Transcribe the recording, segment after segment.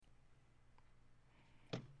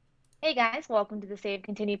Hey guys, welcome to the Save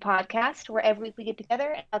Continue podcast, where every week we get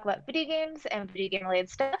together and talk about video games and video game related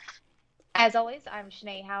stuff. As always, I'm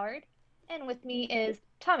Shanae Howard, and with me is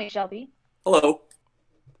Tommy Shelby Hello.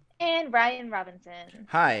 and Ryan Robinson.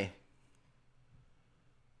 Hi.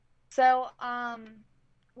 So,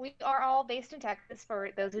 we are all based in Texas for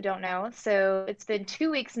those who don't know. So it's been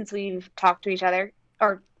 2 weeks since we've talked to each other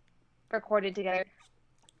or recorded together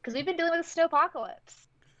because we've been dealing with the snowpocalypse,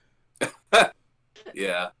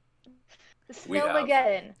 Yeah, the we have.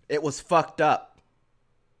 snowmageddon. It was fucked up.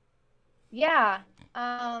 Yeah.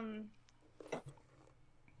 I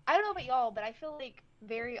don't know about y'all, but I feel like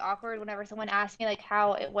very awkward whenever someone asks me like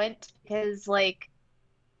how it went because like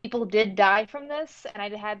people did die from this and I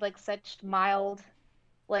had like such mild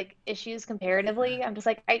like issues comparatively. I'm just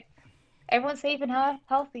like I everyone's safe and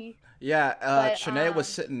healthy, Yeah, but Shanae was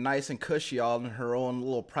sitting nice and cushy on her own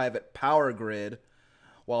little private power grid,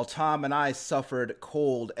 while Tom and I suffered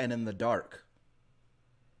cold and in the dark.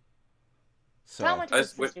 Tom So, went to I his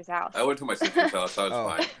just went. sister's I house. went to my sister's house. I was oh,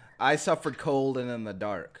 fine. I suffered cold and in the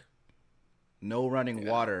dark. No running Yeah.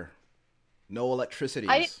 water, no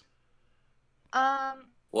I electricities. um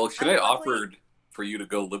Well, I mean Shanae luckily offered for you to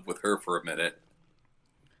go live with her for a minute,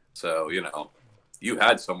 so you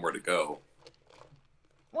had somewhere to go.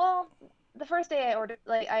 well the first day I ordered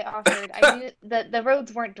like I offered I knew that the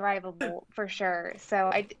roads weren't drivable for sure. So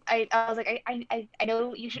I was like I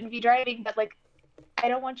know you shouldn't be driving, but like I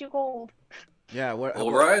don't want you cold. Yeah, Well,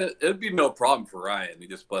 Ryan, it'd be no problem for Ryan. He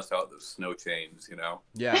just bust out those snow chains.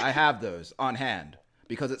 yeah, I have those on hand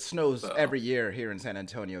because it snows So every year here in San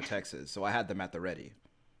Antonio, Texas. So I had them at the ready.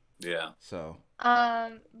 yeah, So,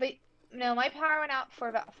 But no, my power went out for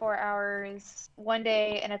about 4 hours one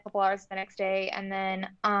day and a couple hours the next day, and then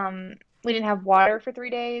we didn't have water for 3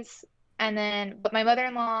 days, and then but my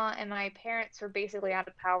mother-in-law and my parents were basically out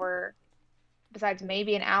of power besides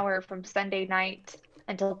maybe an hour from Sunday night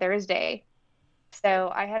until Thursday.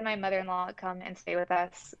 So I had my mother-in-law come and stay with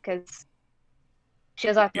us because she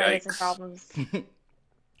has arthritis and yikes. problems.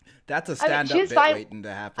 that's a I mean, stand she up was bit fine. waiting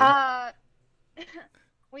to happen. Uh,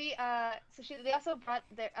 we so she they also brought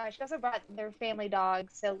their she also brought their family dog.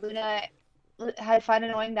 So Luna had fun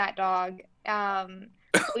annoying that dog.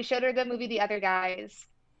 We showed her the movie The Other Guys,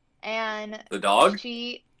 and The dog?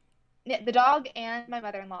 she the dog and my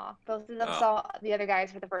mother-in-law both of them Oh, saw The Other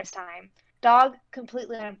Guys for the first time. Dog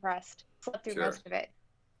completely unimpressed, slept through sure. most of it.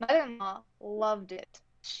 Mother-in-law loved it.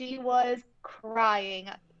 She was crying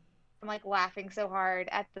from like laughing so hard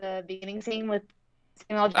at the beginning scene with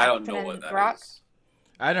Samuel I don't Jackson know what and The that Rock. is.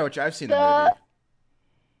 I know what I've seen the The movie.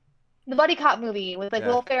 the buddy cop movie with like Yeah.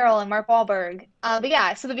 Will Ferrell and Mark Wahlberg. But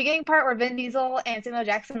yeah, so the beginning part where Vin Diesel and Samuel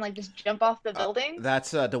Jackson like just jump off the building.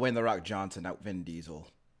 That's Dwayne the Rock Johnson, not Vin Diesel.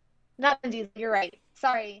 Not Vin Diesel, you're right.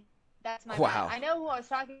 Sorry, that's my bad. Wow. I know who I was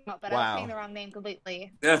talking about, but I was saying Wow. the wrong name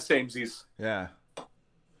completely. Yeah, samesies. Yeah.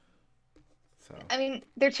 So. I mean,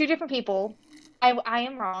 they're two different people. I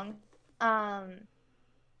am wrong. Um,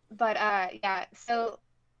 but yeah. So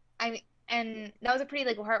and that was a pretty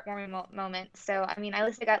like heartwarming moment. So I mean, at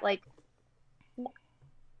least I got like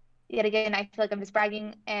yet again, I feel like I'm just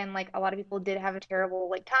bragging, and like a lot of people did have a terrible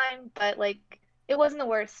like time, but like it wasn't the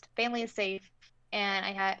worst. Family is safe, and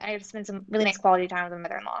I had to spend some really nice quality time with my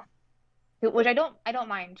mother-in-law, which I don't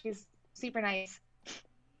mind. She's super nice.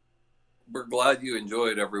 We're glad you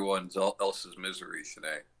enjoyed everyone else's misery,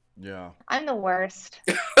 Shanae. Yeah. I'm the worst.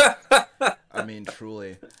 I mean,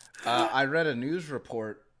 truly. I read a news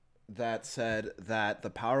report that said that the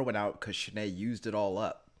power went out because Shanae used it all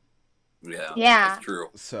up. Yeah, that's Yeah, true.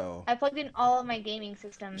 So I plugged in all of my gaming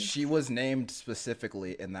systems. she was named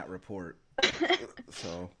specifically in that report.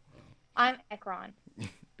 So I'm Ekron.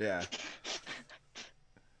 yeah,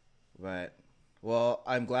 but well,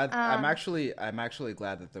 I'm glad. Um, I'm actually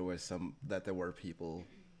glad that there were people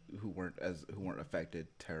who weren't affected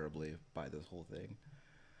terribly by this whole thing.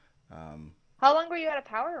 Um, how long were you out of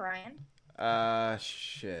power, Ryan?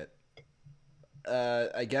 shit.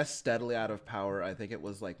 I guess steadily out of power. I think it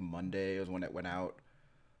was like Monday was when it went out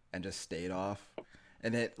and just stayed off.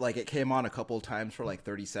 And it came on a couple of times for like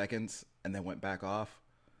 30 seconds and then went back off.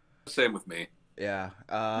 Same with me. Yeah.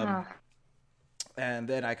 Oh, And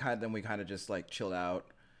then we kind of just like chilled out.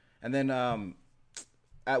 And then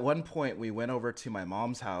at one point we went over to my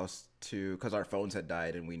mom's house to cuz our phones had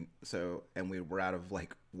died and we were out of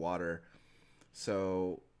like water.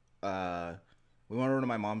 So uh we went over to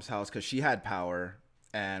my mom's house cuz she had power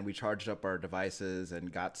and we charged up our devices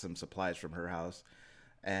and got some supplies from her house.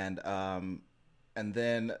 And and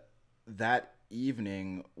then that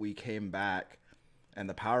evening we came back and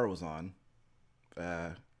the power was on.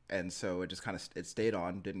 Uh and so it just kind of it stayed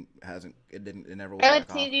on. It never went I would back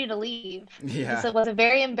off. need you to leave. Yeah. So I was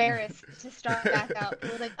very embarrassed to start back up.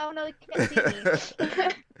 It was like, oh no, they can't see me.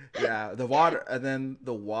 Yeah, the water, and then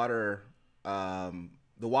the water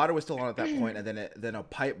was still on at that point, and then a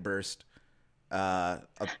pipe burst.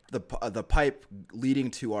 The pipe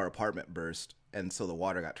leading to our apartment burst, and so the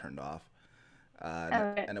water got turned off.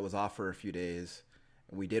 And it was off for a few days.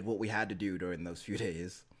 We did what we had to do during those few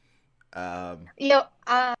days. You know,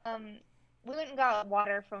 we went and got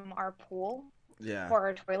water from our pool Yeah. for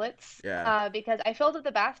our toilets. Yeah. Because I filled up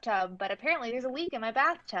the bathtub, but apparently there's a leak in my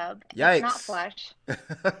bathtub. And Yikes. it's not flush.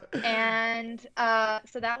 And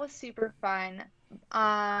so that was super fun.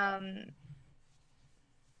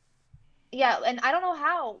 Yeah, and I don't know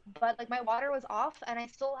how, but like my water was off and I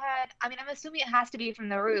still had, I mean, I'm assuming it has to be from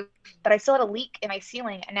the roof, but I still had a leak in my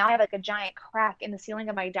ceiling and now I have like a giant crack in the ceiling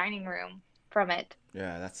of my dining room from it.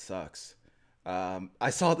 Yeah, that sucks. I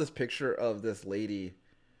saw this picture of this lady,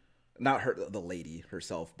 not the lady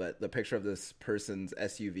herself, but the picture of this person's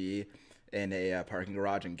SUV in a parking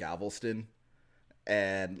garage in Galveston,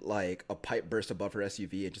 and like a pipe burst above her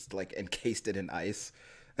SUV and just like encased it in ice.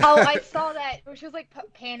 Oh, I saw that. She was like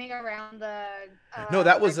panning around the No,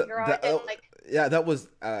 that was parking garage and, like, yeah, that was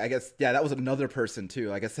I guess yeah, that was another person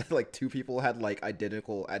too. I guess like two people had like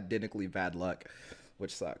identically bad luck,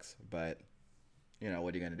 which sucks. But you know,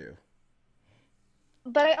 what are you gonna do?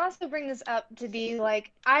 but I also bring this up to be like,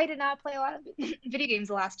 I did not play a lot of video games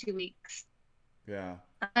the last 2 weeks. Yeah.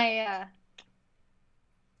 I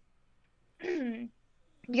because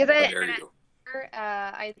How dare you?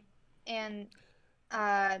 I and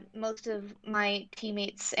most of my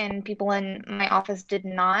teammates and people in my office did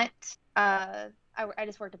not. I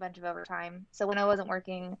just worked a bunch of overtime. So when I wasn't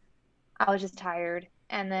working, I was just tired.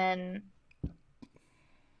 And then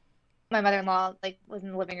my mother-in-law like was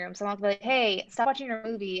in the living room. So I'm like, hey, stop watching your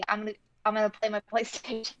movie. I'm gonna play my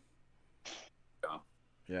PlayStation.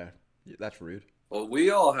 Yeah, that's rude. Well,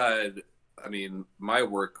 we all had, I mean, my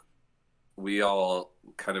work, we all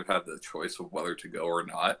kind of had the choice of whether to go or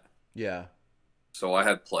not. Yeah. So I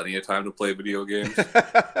had plenty of time to play video games.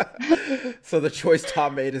 So the choice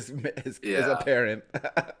Tom made is Yeah. apparent.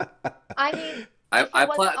 I mean, I If it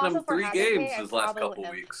wasn't platinumed also for 3 Mother's Day, games I this last probably couple wouldn't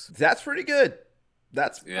have. weeks. That's pretty good.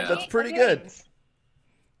 That's Yeah. that's pretty What good. games?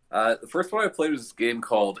 The first one I played was this game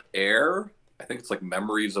called Air. I think it's like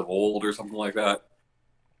Memories of Old or something like that.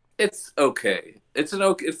 It's okay. It's an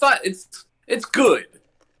okay. It's not. It's good.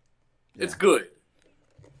 It's Yeah. good.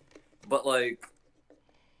 But like,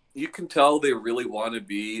 you can tell they really want to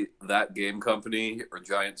be that game company or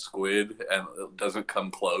Giant Squid, and it doesn't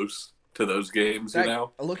come close to those games. That- You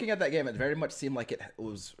know? Looking at that game, it very much seemed like it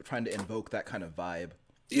was trying to invoke that kind of vibe.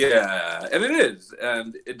 Yeah, and it is,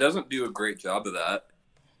 and it doesn't do a great job of that.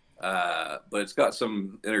 But it's got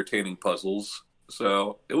some entertaining puzzles,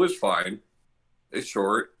 so it was fine. It's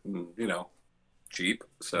short, and, you know, cheap.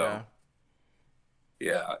 So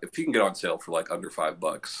yeah, if you can get on sale for like under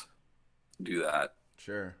 $5, do that.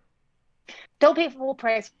 Sure. Don't pay full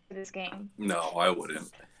price for this game. No, I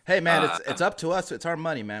wouldn't. Hey man, Uh, it's up to us. It's our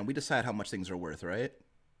money, man. We decide how much things are worth, right?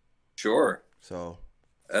 Sure. So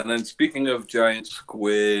And then speaking of Giant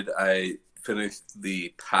Squid, I finished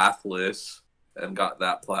the Pathless and got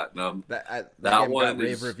that platinum. that That game one got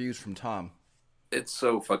rave is- reviews from Tom. It's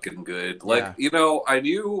so fucking good. Like, Yeah. you know, I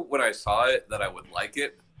knew when I saw it that I would like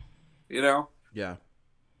it, you know? Yeah.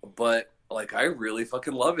 But like, I really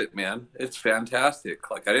fucking love it, man. It's fantastic.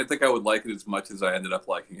 Like, I didn't think I would like it as much as I ended up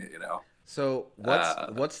liking it, you know? So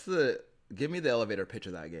what's the give me the elevator pitch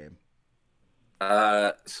of that game?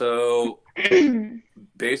 So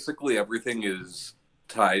basically everything is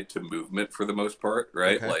tied to movement for the most part,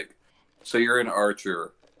 right? Okay. Like, so you're an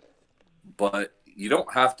archer, but you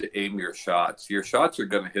don't have to aim your shots. Your shots are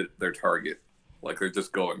going to hit their target. Like, they're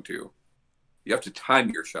just going to. You have to time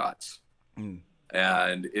your shots. Mm.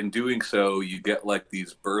 And in doing so, you get like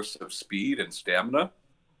these bursts of speed and stamina.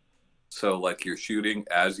 So like you're shooting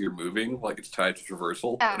as you're moving, like it's tied to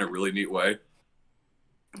traversal in a really neat way.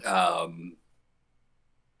 I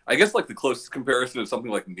guess like the closest comparison is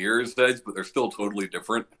something like Mirror's Edge, but they're still totally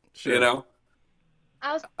different. Sure. You know?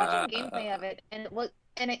 I was watching gameplay of it, and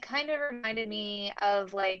it kind of reminded me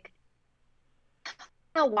of like, I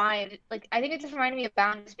don't know why. Like, I think it just reminded me of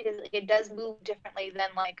Bound just because like, it does move differently than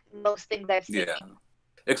like most things I've seen. Yeah.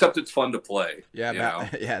 Except it's fun to play. Yeah, you know?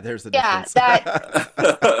 yeah. There's the Yeah, difference.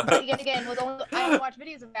 But again, I only watch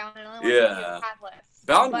videos of Bound and I only watch videos Yeah. of Pathless.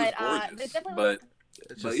 Bound but, was it gorgeous, definitely but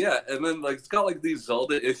It's but just- yeah, and then like it's got like these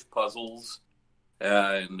Zelda-ish puzzles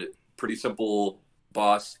and pretty simple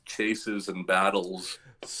boss chases and battles.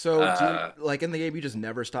 So do you, like in the game, you just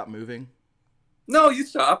never stop moving. No, you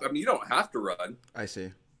stop. I mean, you don't have to run, I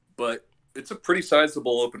see. but it's a pretty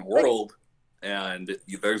sizable open world, and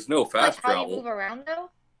there's no Like fast how you travel. move around though?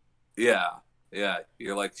 Yeah, yeah.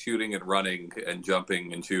 You're like shooting and running and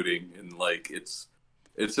jumping and shooting, and like it's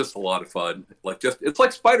just a lot of fun. Like it's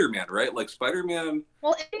like Spider-Man, right? Like Spider-Man,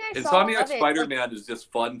 Well, anything I saw Insomniac of it, Spider-Man is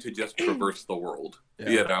just fun to just traverse the world, Yeah.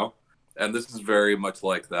 you know. And this is very much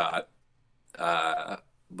like that.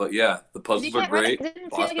 But yeah, the you puzzles are can't run. great. It didn't seem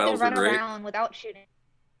Boss like you could battles are run great. around without shooting.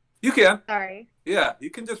 You can, Sorry. yeah, you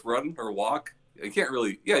can just run or walk. You can't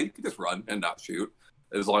really, yeah, you can just run and not shoot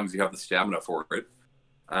as long as you have the stamina for it.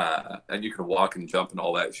 And you can walk and jump and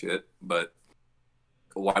all that shit. But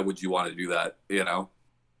why would you want to do that? You know.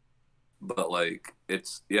 But like,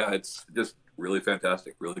 it's just really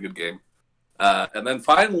fantastic, really good game. And then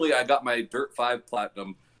finally, I got my Dirt 5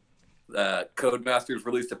 Platinum. Codemasters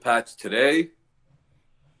released a patch today,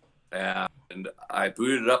 and I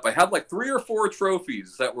booted it up. I had like 3 or 4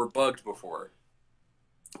 trophies that were bugged before.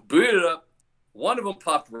 Booted it up. One of them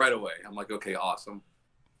popped right away. I'm like, okay, awesome.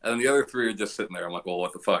 And then the other 3 are just sitting there. I'm like, well,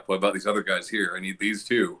 what the fuck? What about these other guys here? I need these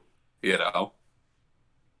too, you know?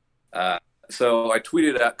 So I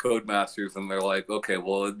tweeted at Codemasters, and they're like, okay,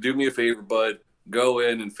 well, do me a favor, bud. Go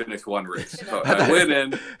in and finish one race. So I went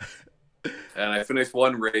in, and I finished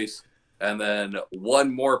one race, and then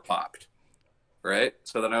one more popped, right?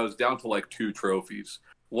 So then I was down to like 2 trophies.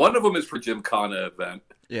 One of them is for Gymkhana event,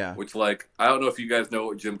 Yeah. which like, I don't know if you guys know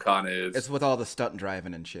what Gymkhana is. It's with all the stunt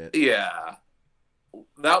driving and shit. Yeah.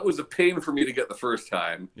 That was a pain for me to get the first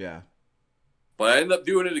time, Yeah. but I ended up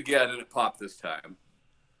doing it again, and it popped this time.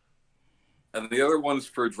 And the other one's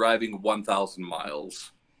for driving 1,000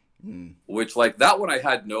 miles, which, like, that one I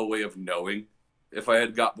had no way of knowing if I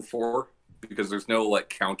had got before, because there's no, like,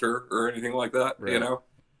 counter or anything like that, Right. you know?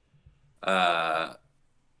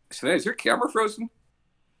 Sinead, is your camera frozen?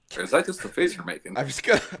 Or is that just the face you're making? I'm just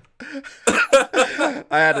gonna.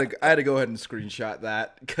 I had to go ahead and screenshot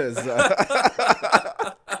that because.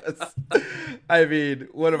 I mean,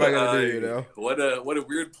 what am I gonna do? You know. What a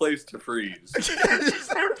weird place to freeze.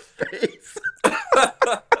 Just our face.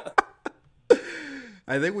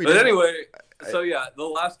 I think we. But did. anyway, so yeah, the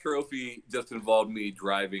last trophy just involved me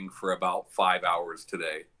driving for about 5 hours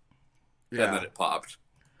today, and then it popped.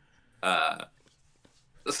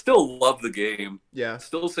 Still love the game. Yeah.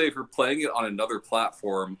 Still say if you're playing it on another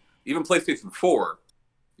platform, even PlayStation 4,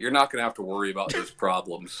 you're not going to have to worry about those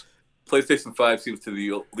problems. PlayStation 5 seems to be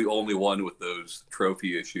the only one with those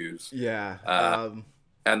trophy issues. Yeah.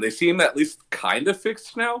 And they seem at least kind of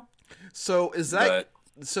fixed now. So is that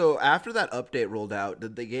so? After that update rolled out,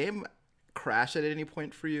 did the game crash at any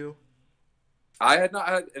point for you? I had not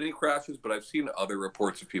had any crashes, but I've seen other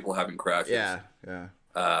reports of people having crashes. Yeah. Yeah.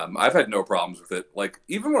 I've had no problems with it. Like,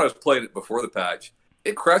 even when I was playing it before the patch,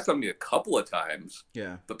 it crashed on me a couple of times.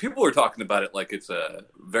 Yeah. But people are talking about it like it's a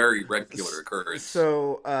very regular occurrence.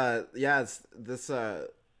 So, it's this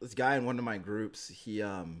guy in one of my groups, he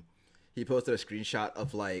posted a screenshot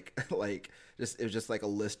of like it was just like a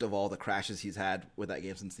list of all the crashes he's had with that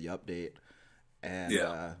game since the update. And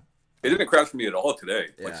it didn't crash for me at all today.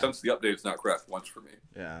 Like, Yeah. since the update, it's not crashed once for me.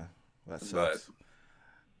 yeah, that sucks.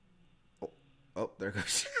 Oh, there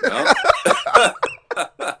goes. No?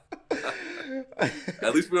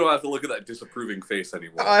 At least we don't have to look at that disapproving face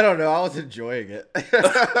anymore. I don't know. I was enjoying it.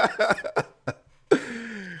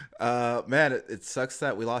 Man, it sucks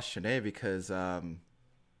that we lost Shanae because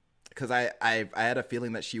I had a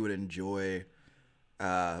feeling that she would enjoy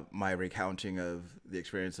my recounting of the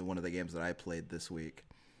experience of one of the games that I played this week,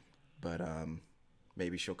 but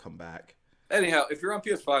maybe she'll come back. Anyhow, if you're on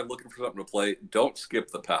PS5 looking for something to play, don't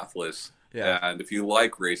skip the Pathless. Yeah. And if you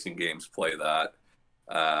like racing games, play that.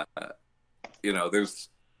 There's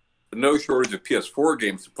no shortage of PS4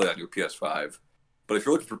 games to play on your PS5. But if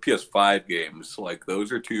you're looking for PS5 games, like,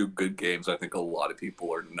 those are 2 good games I think a lot of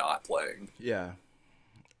people are not playing. Yeah.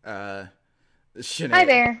 Shanae, Hi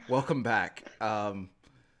there. welcome back. I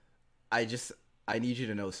need you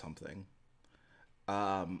to know something.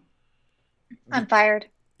 I'm fired.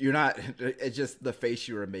 You're not. It's just the face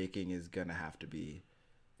you were making is gonna have to be.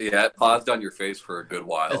 Yeah, it paused on your face for a good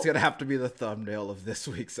while. It's gonna have to be the thumbnail of this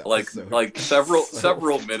week's episode. Like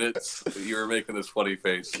several minutes, you were making this funny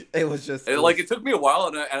face. It was just It took me a while,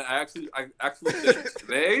 and I actually said,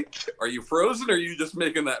 "Today, are you frozen, or are you just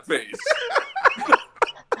making that face?"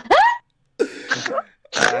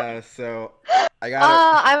 So I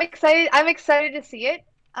got. I'm excited. I'm excited to see it.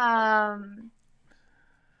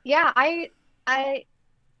 Yeah, I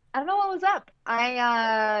don't know what was up.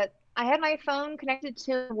 I had my phone connected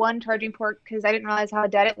to one charging port because I didn't realize how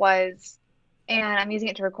dead it was, and I'm using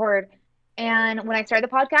it to record. And when I started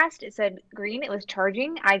the podcast, it said green. It was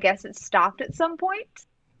charging. I guess it stopped at some point.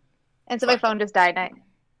 And so my phone just died.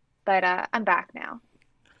 But I'm back now.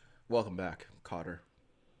 Welcome back, Cotter.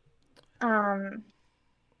 I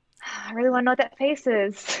really want to know what that face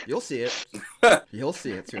is. You'll see it. You'll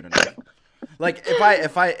see it soon enough. Like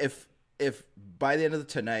if by the end of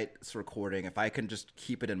tonight's recording, if I can just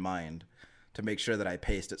keep it in mind to make sure that I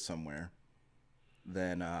paste it somewhere,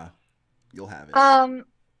 then you'll have it.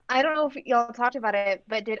 I don't know if y'all talked about it,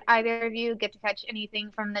 but did either of you get to catch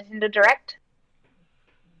anything from Nintendo Direct?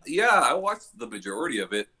 Yeah, I watched the majority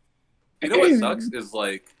of it. You know what sucks is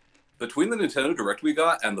like between the Nintendo Direct we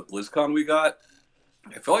got and the BlizzCon we got,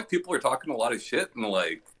 I feel like people are talking a lot of shit, and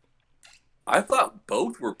like I thought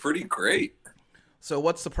both were pretty great. So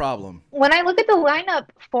what's the problem? When I look at the lineup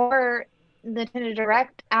for Nintendo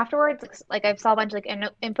Direct afterwards, like I saw a bunch of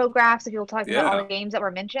like infographics of people talking about all the games that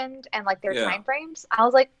were mentioned and like their time frames. I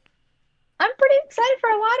was like, I'm pretty excited for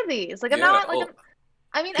a lot of these. Like I'm not like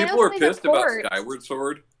I mean, people I know are pissed about Skyward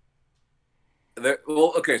Sword.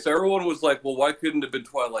 So everyone was like, well, why couldn't it have been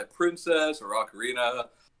Twilight Princess or Ocarina?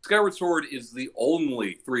 Skyward Sword is the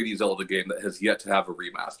only 3D Zelda game that has yet to have a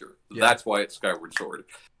remaster. Yeah. That's why it's Skyward Sword.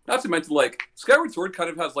 Not to mention, like, Skyward Sword kind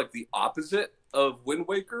of has, like, the opposite of Wind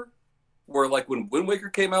Waker, where, like, when Wind Waker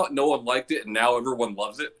came out, no one liked it, and now everyone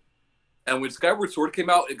loves it. And when Skyward Sword came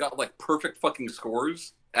out, it got, like, perfect fucking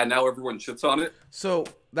scores, and now everyone shits on it. So,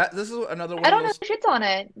 this is another one I don't know who shits on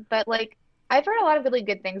it, but, like, I've heard a lot of really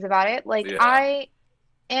good things about it. Like, I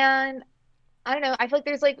don't know, I feel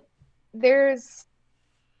like there's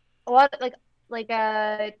a lot of, like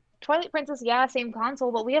Twilight Princess, same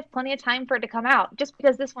console, but we have plenty of time for it to come out. Just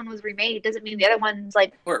because this one was remade doesn't mean the other one's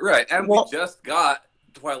like... Right, and we just got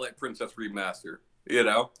Twilight Princess Remaster, you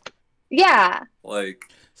know? Yeah.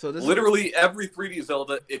 Like, so literally every 3D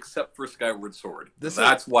Zelda except for Skyward Sword.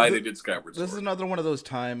 That's why they did Skyward Sword. This is another one of those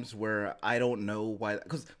times where I don't know why...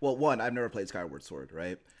 Because, well, one, I've never played Skyward Sword,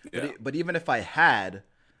 right? Yeah. But even if I had,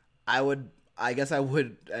 I guess I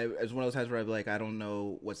would. It's one of those times where I'd be like, I don't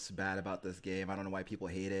know what's bad about this game. I don't know why people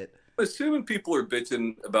hate it. Assuming people are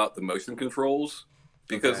bitching about the motion controls,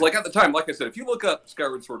 because like at the time, like I said, if you look up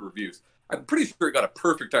Skyward Sword reviews, I'm pretty sure it got a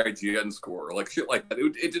perfect IGN score, like shit like that.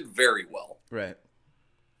 It did very well. Right.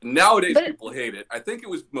 Nowadays, people hate it. I think it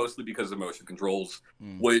was mostly because of motion controls,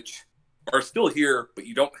 which are still here, but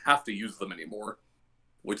you don't have to use them anymore,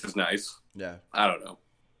 which is nice. Yeah. I don't know.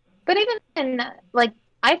 But even in like.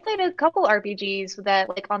 I played a couple RPGs that,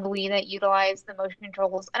 like, on the Wii that utilized the motion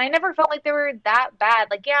controls, and I never felt like they were that bad.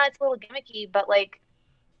 Like, yeah, it's a little gimmicky, but, like...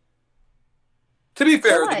 To be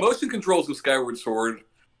fair, the motion controls in Skyward Sword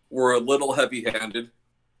were a little heavy-handed.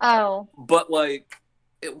 Oh. But, like,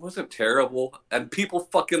 it wasn't terrible, and people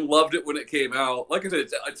fucking loved it when it came out. Like I said,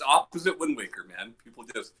 it's opposite Wind Waker, man. People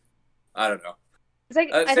just... I don't know. It's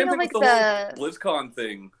like, I same think thing like with the whole BlizzCon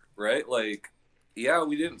thing, right? Like... Yeah,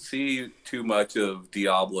 we didn't see too much of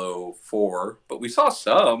Diablo 4, but we saw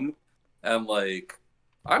some, and, like,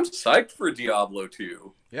 I'm psyched for Diablo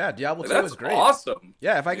 2. Yeah, Diablo 2 is great. Awesome.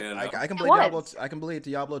 Yeah, if I can play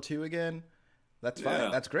Diablo 2 again, that's fine. Yeah.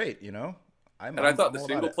 That's great, you know? I thought the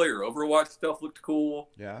single-player Overwatch stuff looked cool.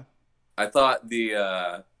 Yeah. I thought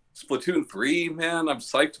the Splatoon 3, man, I'm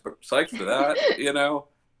psyched for that, you know?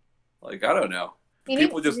 Like, I don't know.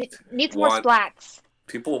 People just need more splats.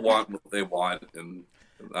 People want what they want, and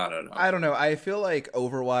I don't know. I don't know. I feel like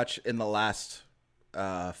Overwatch in the last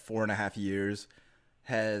 4.5 years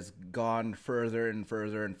has gone further and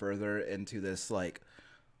further and further into this like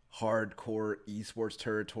hardcore esports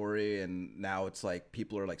territory, and now it's like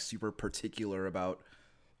people are like super particular about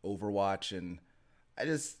Overwatch, and I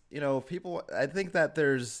just I think that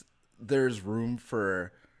there's room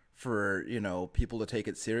for people to take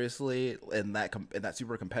it seriously in that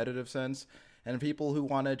super competitive sense. And people who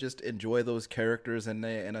want to just enjoy those characters in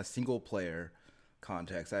a single player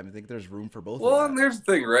context. I think there's room for both. Well, and there's the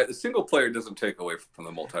thing, right? The single player doesn't take away from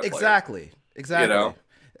the multiplayer. Exactly. You know?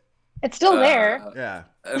 It's still there. Yeah.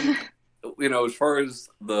 And as far as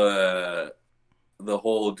the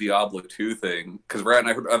whole Diablo 2 thing, because Brad and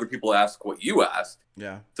I heard other people ask what you asked.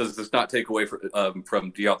 Yeah. Does this not take away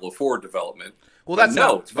from Diablo 4 development? Well,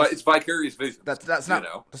 it's Vicarious Visions. That's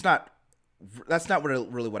not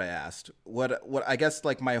really what I asked. What I guess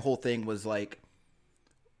like my whole thing was like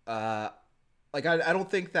I don't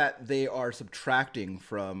think that they are subtracting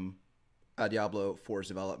from Diablo 4's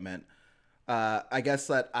development. I guess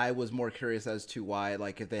that I was more curious as to why,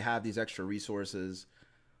 like, if they have these extra resources,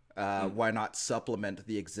 why not supplement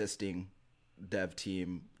the existing dev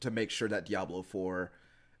team to make sure that Diablo 4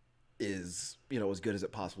 is as good as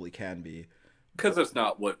it possibly can be. because that's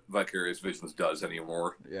not what Vicarious Visions does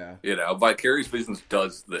anymore. Yeah. Vicarious Visions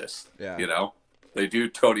does this. Yeah. They do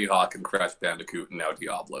Tony Hawk and Crash Bandicoot and now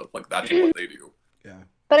Diablo. Like that's what they do. Yeah.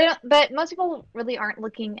 But most people really aren't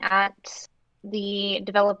looking at the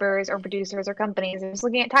developers or producers or companies. They're just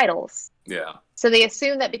looking at titles. Yeah. So they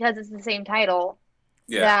assume that because it's the same title,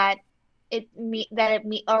 Yeah.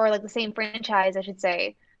 or like the same franchise, I should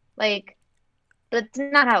say. Like, that's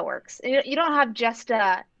not how it works. You don't have just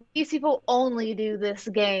these people only do this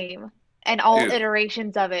game and all Dude.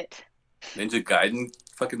 iterations of it. Ninja Gaiden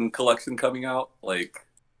fucking collection coming out. Like,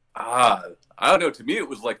 I don't know. To me, it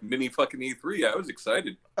was like mini fucking E3. I was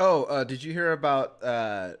excited. Oh, did you hear about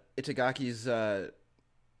Itagaki's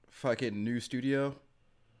fucking new studio?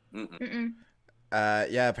 Mm-mm.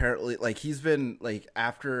 Yeah, apparently, like he's been like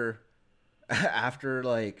after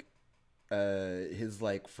like his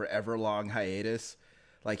like forever long hiatus,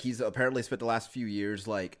 like he's apparently spent the last few years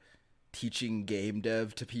like teaching game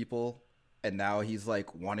dev to people, and now he's like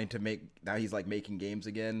making games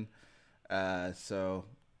again. So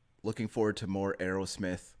looking forward to more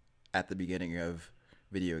Aerosmith at the beginning of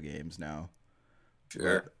video games now.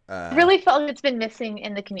 Sure. I really felt it's been missing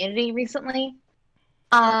in the community recently.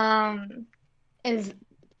 Is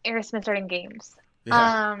Aerosmith starting games?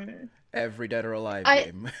 Yeah. Every Dead or Alive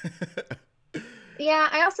game. Yeah,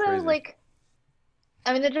 I also Crazy. like.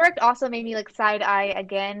 I mean, the direct also made me like side eye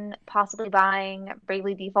again, possibly buying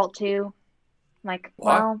Bravely Default 2. Like,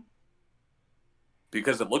 What? well,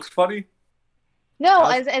 Because it looks funny? no,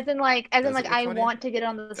 Does- as in like does it look I funny? want to get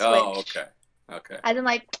on the Switch. Oh, okay. Okay. As in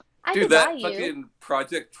like I Dude, could buy that you. fucking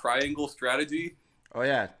Project Triangle strategy, Oh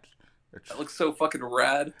yeah. that looks so fucking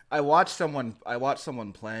rad. I watched someone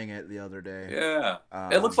playing it the other day. Yeah.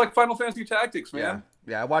 It looks like Final Fantasy Tactics, Yeah. man.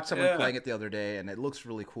 Yeah, I watched someone Yeah. playing it the other day, and it looks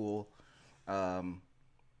really cool. So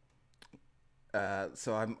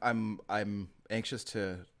I'm anxious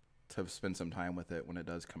to spend some time with it when it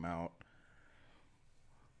does come out.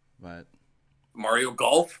 But Mario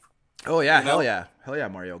Golf? oh yeah, You know? hell yeah,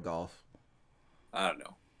 Mario Golf. I don't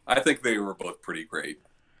know. I think they were both pretty great.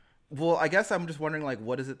 Well, I guess I'm just wondering, like,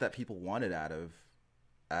 what is it that people wanted out of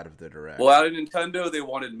the direct? Well, out of Nintendo, they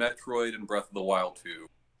wanted Metroid and Breath of the Wild 2,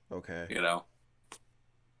 Okay. you know?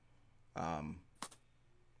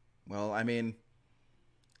 Well, I mean,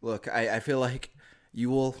 look, I feel like you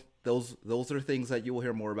will those are things that you will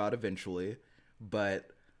hear more about eventually, but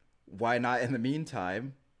why not in the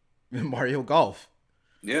meantime Mario Golf?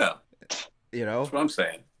 Yeah, You know, that's what I'm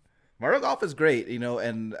saying. Mario Golf is great, you know,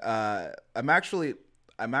 and I'm actually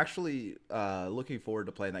looking forward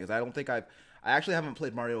to playing that because I actually haven't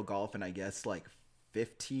played Mario Golf in I guess like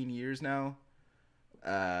 15 years now.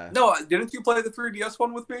 No, didn't you play the 3DS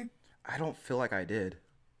one with me? I don't feel like I did.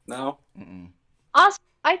 No. Mm-mm. Also,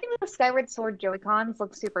 I think the Skyward Sword Joy-Cons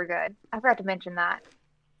look super good. I forgot to mention that.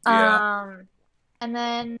 Yeah. And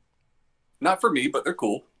then Not for me, but they're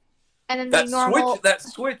cool. the That normal.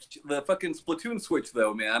 Switch, the fucking Splatoon Switch,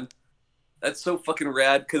 though, man. That's so fucking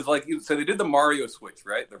rad. Because, like, so they did the Mario Switch,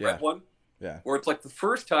 right? The Yeah. red one? Yeah. Where it's like the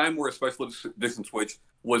first time where a special edition Switch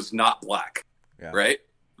was not black, Yeah. right?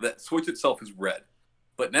 That Switch itself is red.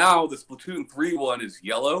 But now the Splatoon 3 one is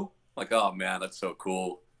yellow. Like, oh, man, that's so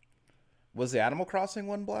cool. Was the Animal Crossing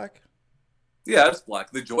one black? Yeah, it's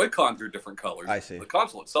black. The Joy-Cons are different colors. I see. The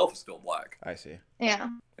console itself is still black. I see. Yeah.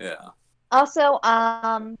 Yeah. Also,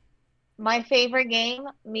 my favorite game,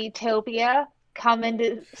 Miitopia, coming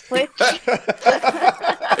to Switch.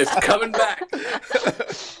 It's coming back.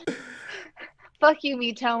 Fuck you,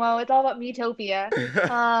 Miitomo. It's all about Miitopia.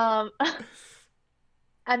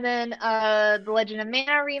 And then the Legend of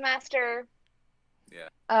Mana remaster.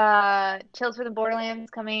 Yeah. Tales from the Borderlands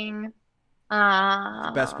coming.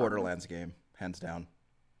 Best Borderlands game, hands down.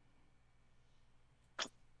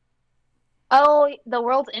 Oh, the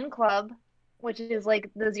World's End Club, which is like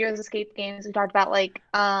the Zero's Escape games we talked about. Like,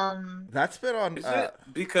 That's been on. Is it?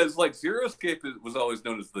 Because, like, Zero Escape was always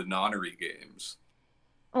known as the Nonary games.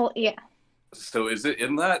 well, yeah. So is it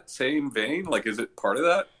in that same vein? Like, is it part of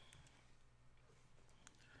that?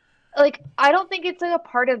 Like, I don't think it's like a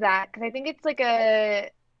part of that because I think it's like I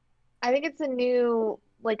think it's a new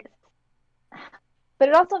like, but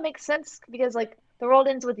it also makes sense because like the world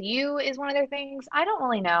ends with you is one of their things. I don't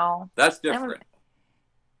really know. That's different.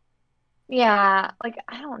 Yeah, like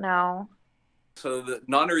I don't know. So the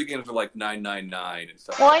Nonary games are like 999 and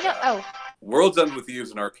stuff. Well, I like know. that. Oh, World's End with You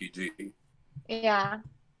is an RPG. yeah.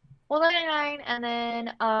 Well, 99, and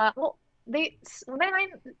then well, 99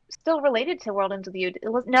 still related to World Ends with You. It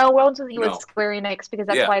was no World Ends with You No. was Square Enix because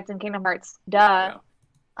that's Yeah. why it's in Kingdom Hearts. Duh.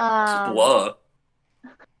 Splah.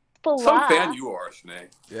 Splah. Some fan you are,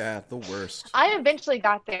 Sinead. Yeah, the worst. I eventually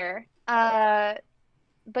got there. Uh,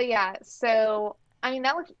 but yeah, so I mean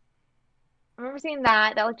that looked. I remember seeing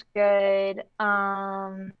that. That looked good.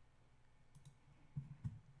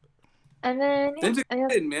 And then yeah, Ninja I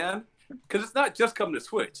guess Gaiden, man, because it's not just coming to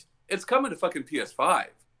Switch; it's coming to fucking PS5,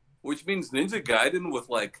 which means Ninja Gaiden with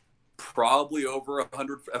like probably over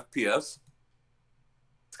 100 FPS.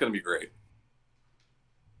 It's gonna be great.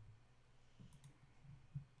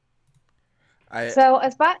 I so.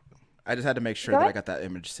 As but I just had to make sure go that I ahead. got that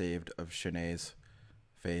image saved of Shanae's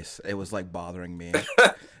face. It was like bothering me,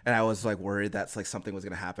 and I was like worried that's like something was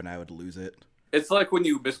gonna happen. I would lose it. It's like when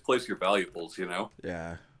you misplace your valuables, you know?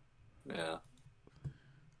 Yeah. Yeah.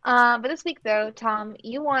 But this week though, Tom,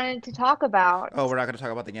 you wanted to talk about. Oh, we're not gonna talk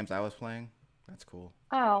about the games I was playing. That's cool.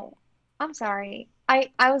 Oh, I'm sorry. I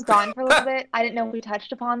was gone for a little bit. I didn't know we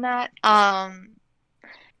touched upon that.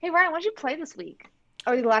 Hey Ryan, what did you play this week?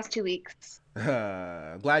 Or the last 2 weeks?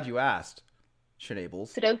 Glad you asked,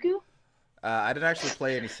 Shanables. Sudoku? I didn't actually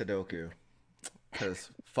play any Sudoku because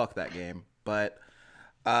fuck that game. But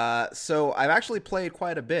so I've actually played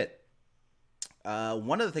quite a bit.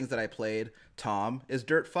 One of the things that I played, Tom, is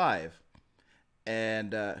Dirt 5,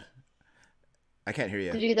 and I can't hear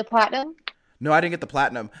you. Did you get the platinum? No, I didn't get the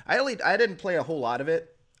platinum. I didn't play a whole lot of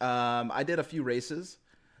it. I did a few races.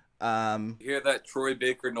 You hear that Troy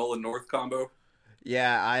Baker Nolan North combo?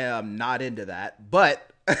 Yeah, I am not into that,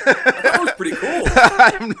 but I thought it was pretty cool.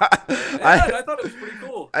 I'm not. Man, I thought it was pretty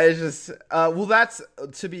cool. I just well, that's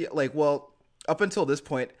to be like well, up until this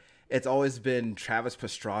point, it's always been Travis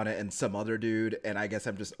Pastrana and some other dude, and I guess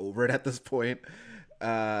I'm just over it at this point.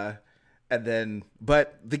 And then,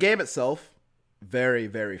 but the game itself, very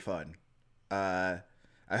very fun. I'm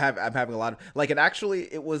having a lot of like, and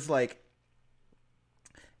actually, it was like,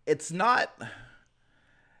 it's not.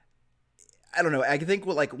 I don't know. I think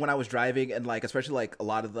like when I was driving and like especially like a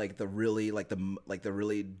lot of like the really like the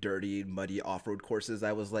really dirty muddy off road courses,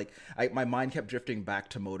 I was like, my mind kept drifting back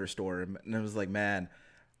to MotorStorm, and it was like, man,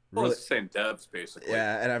 Well, really, it's the same devs, basically.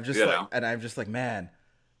 yeah. And I'm just like, man,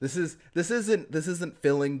 this isn't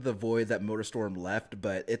filling the void that MotorStorm left,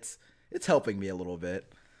 but it's helping me a little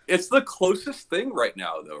bit. It's the closest thing right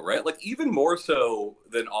now, though, right? Like, even more so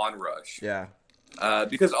than Onrush. Yeah,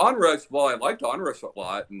 Because Onrush, while I liked Onrush a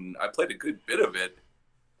lot, and I played a good bit of it,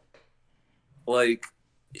 like,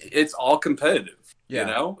 it's all competitive. Yeah. You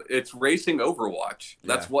know? It's racing Overwatch.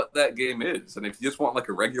 That's Yeah. what that game is. And if you just want, like,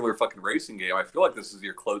 a regular fucking racing game, I feel like this is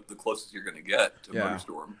the closest you're going to get to Yeah.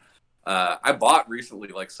 MotorStorm. I bought recently,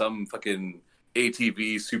 like, some fucking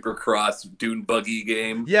ATV Supercross dune buggy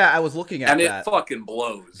game. yeah. I was looking at And that. it fucking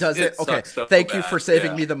blows. Does it? Okay. sucks so Thank you bad. for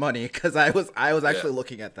saving Yeah. me the money because I was actually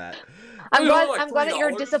looking at that. I'm You know, glad like I'm glad that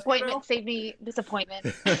your $3, disappointment you know? saved me disappointment.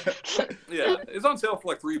 Yeah, it's on sale for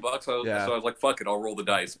like $3. Yeah. So I was like, "Fuck it, I'll roll the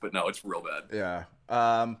dice." But no, it's real bad. Yeah.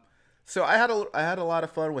 So I had a lot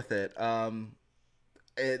of fun with it.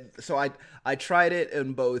 So I tried it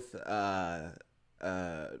in both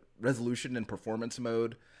resolution and performance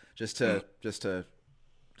mode just to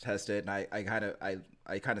test it, and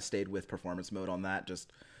I kind of stayed with performance mode on that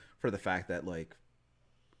just for the fact that like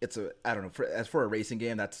it's I don't know, as for a racing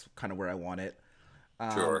game, that's kind of where I want it.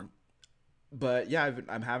 Sure. But yeah,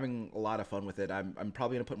 I'm having a lot of fun with it. I'm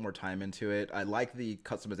probably gonna put more time into it. I like the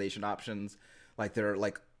customization options, like they're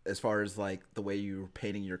like as far as like the way you're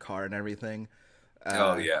painting your car and everything.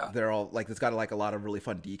 Oh, yeah. They're all like it's got like a lot of really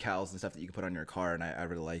fun decals and stuff that you can put on your car, and I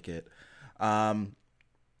really like it. I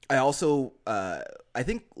also I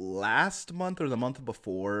think last month or the month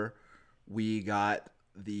before we got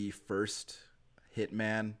the first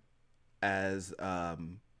Hitman as a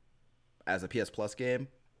PS Plus game,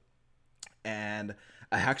 and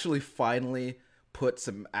I actually finally put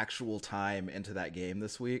some actual time into that game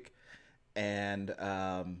this week, and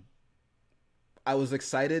I was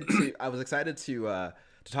excited to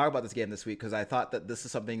talk about this game this week because I thought that this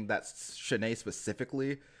is something that Shanae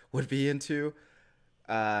specifically would be into.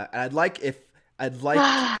 And I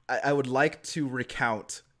would like to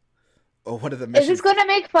recount one of the Is missions. this going to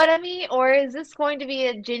make fun of me, or is this going to be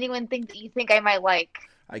a genuine thing that you think I might like?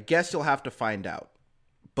 I guess you'll have to find out.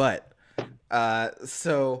 But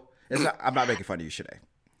so I'm not making fun of you, Shanae.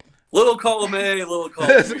 Little column A, little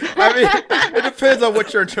column B. I mean, it depends on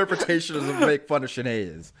what your interpretation of make fun of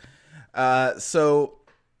Shanae is. So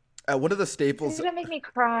one of the It's staples going to make me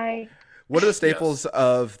cry. One of the staples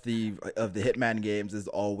of the Hitman games has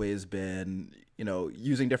always been, you know,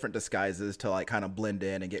 using different disguises to like kind of blend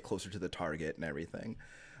in and get closer to the target and everything.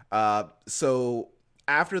 So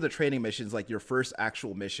after the training missions, like your first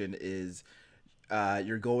actual mission is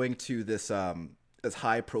you're going to this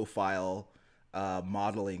high profile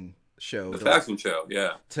modeling show. The fashion show,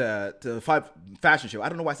 yeah. Fashion show. I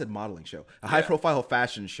don't know why I said modeling show. A high profile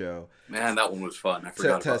fashion show. Man, that one was fun. I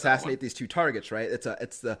forgot to assassinate these two targets, right? It's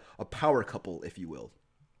a power couple, if you will.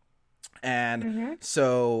 And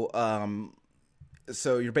so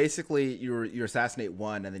you're basically you assassinate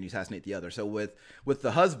one and then you assassinate the other. So with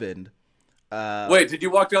the husband, wait, did you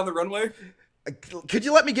walk down the runway? Could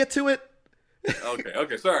you let me get to it?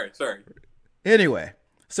 Okay, sorry. Anyway,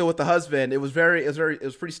 so with the husband, it was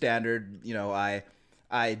pretty standard. You know, I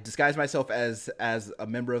disguised myself as a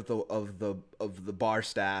member of the bar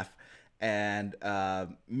staff, and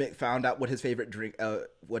found out what his favorite drink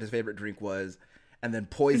was, and then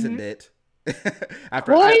poisoned it.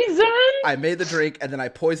 After I made the drink and then I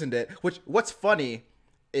poisoned it. What's funny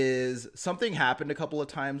is something happened a couple of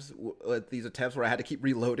times with these attempts where I had to keep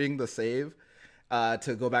reloading the save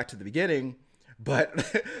to go back to the beginning. But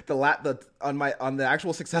on the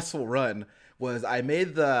actual successful run was I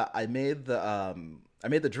made the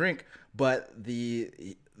drink, but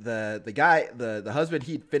the guy, the husband,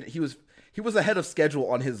 he was ahead of schedule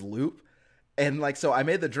on his loop. And like, so I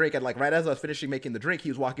made the drink, and like right as I was finishing making the drink, he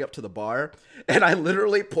was walking up to the bar, and I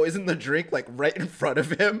literally poisoned the drink like right in front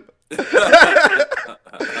of him. Was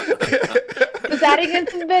adding in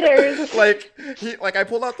some bitters. I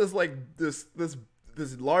pulled out this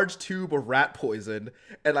large tube of rat poison,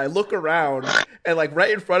 and I look around, and like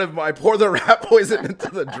right in front of him, I pour the rat poison into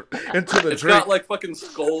the drink. It's got like fucking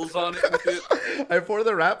skulls on it and shit. I pour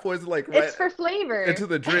the rat poison like right it's for flavor into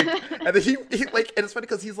the drink, and then he like, and it's funny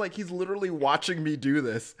because he's literally watching me do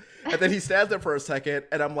this, and then he stands there for a second,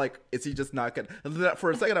 and I'm like, is he just not gonna? And then for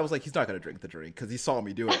a second, I was like, he's not gonna drink the drink because he saw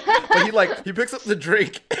me do it, but he picks up the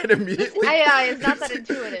drink and immediately, it's not that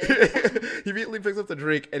intuitive. He immediately picks up the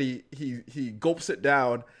drink and he gulps it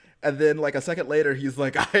down, and then like a second later, he's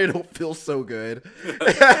like, I don't feel so good,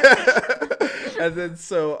 and then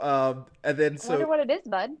so I wonder what it is,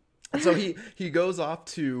 bud. So he goes off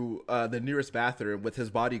to the nearest bathroom with his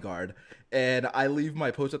bodyguard, and I leave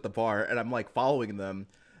my post at the bar, and I'm like following them.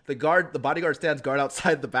 The bodyguard stands guard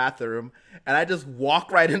outside the bathroom, and I just walk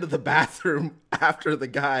right into the bathroom after the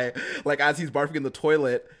guy, like as he's barfing in the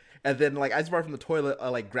toilet, and then like as he's barfing in the toilet, I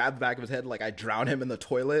like grab the back of his head, like I drown him in the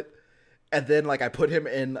toilet, and then like I put him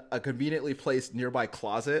in a conveniently placed nearby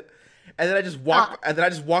closet. And then I just walk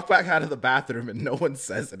back out of the bathroom, and no one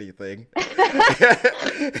says anything.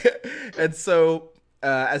 And so,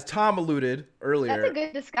 as Tom alluded earlier, that's a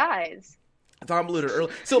good disguise.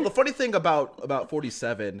 So the funny thing about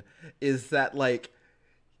 47 is that like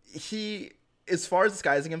he, as far as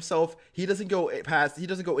disguising himself, he doesn't go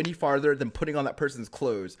any farther than putting on that person's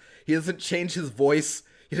clothes. He doesn't change his voice.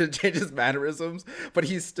 He doesn't change his mannerisms, but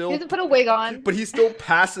he doesn't put a wig on. But he still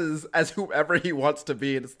passes as whoever he wants to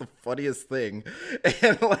be, and it's the funniest thing.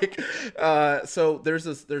 And like, so there's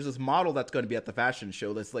this model that's going to be at the fashion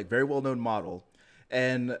show. That's like very well known model,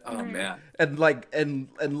 and oh man, and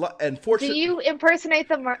fortunately, do you impersonate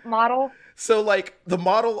the model? So like the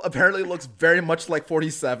model apparently looks very much like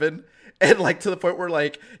 47. And like to the point where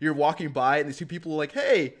like you're walking by and these two people are like,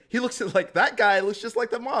 hey, he looks like that guy looks just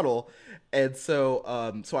like the model. And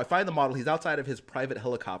so so I find the model. He's outside of his private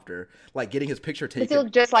helicopter, like getting his picture taken. Does he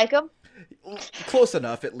look just like him? Close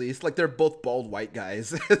enough, at least. Like they're both bald white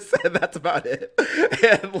guys. And that's about it.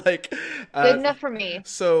 And like good enough for me.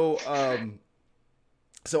 So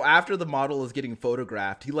so after the model is getting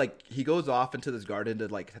photographed, he goes off into this garden to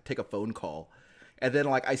like take a phone call. And then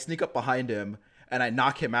like I sneak up behind him and I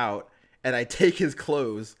knock him out. And I take his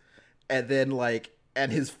clothes, and then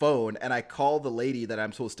and his phone, and I call the lady that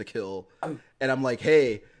I'm supposed to kill, and I'm like,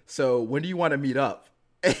 "Hey, so when do you want to meet up?"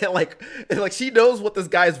 And like she knows what this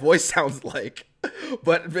guy's voice sounds like,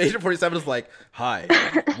 but Agent 47 is like, "Hi,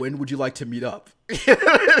 when would you like to meet up?"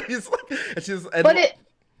 He's like,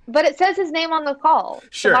 but it says his name on the call.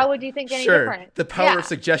 Sure. So why would you think any different? The power of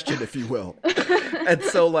suggestion, if you will. And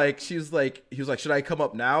so like he was like, should I come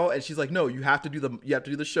up now? And she's like, no, you have to do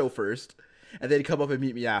the show first, and then come up and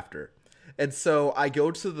meet me after. And so I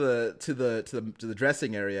go to the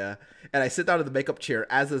dressing area, and I sit down in the makeup chair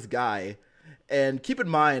as this guy. And keep in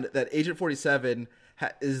mind that Agent 47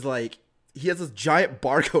 is like, he has this giant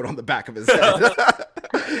barcode on the back of his head.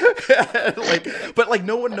 But like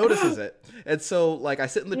no one notices it. And so like I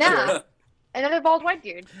sit in the chair. Another bald white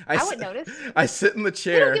dude. I would notice. I sit in the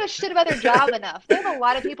chair. They don't give a shit about their job enough. They have a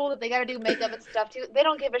lot of people that they got to do makeup and stuff too. They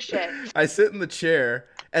don't give a shit. I sit in the chair,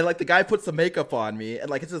 and like the guy puts the makeup on me, and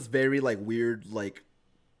like it's this very like weird like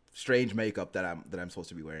strange makeup that I'm supposed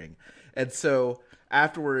to be wearing. And so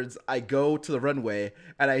afterwards, I go to the runway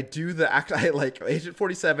and I do the act. I like Agent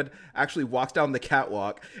 47 actually walks down the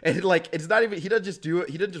catwalk, and it's not even, he doesn't just do it.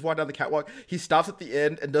 He doesn't just walk down the catwalk. He stops at the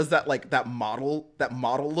end and does that that model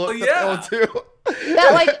look. Oh, yeah. That they all do.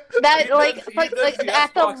 Like the at the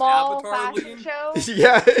Xbox mall Avatar fashion lean. show.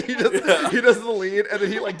 Yeah, he does the lead, and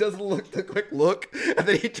then he like does the quick look, and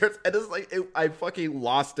then he turns, and it's like I fucking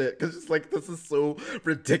lost it because it's like, this is so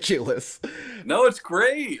ridiculous. No, it's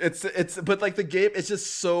great. It's but like the game, it's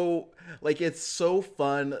just so like, it's so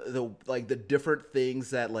fun, the different things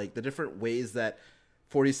that, like, the different ways that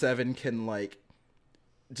 47 can like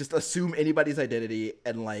just assume anybody's identity,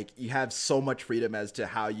 and like you have so much freedom as to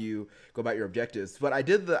how you go about your objectives. But I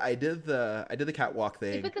did the catwalk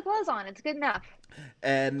thing. You put the clothes on, it's good enough.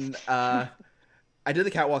 And I did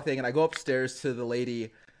the catwalk thing, and I go upstairs to the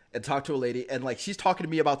lady and talk to a lady, and like she's talking to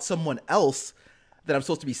me about someone else that I'm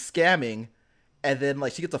supposed to be scamming, and then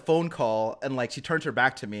like she gets a phone call, and like she turns her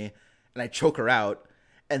back to me, and I choke her out.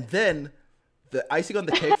 And then the icing on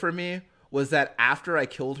the cake for me was that after I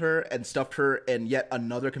killed her and stuffed her in yet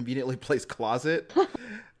another conveniently placed closet,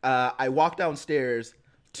 I walked downstairs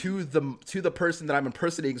to the person that I'm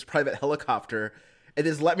impersonating's private helicopter, and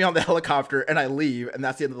just let me on the helicopter, and I leave, and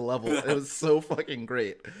that's the end of the level. It was so fucking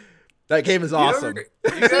great. That game is awesome.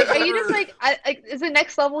 Are you just like, is the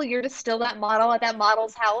next level you're just still that model at that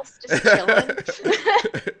model's house, just chilling?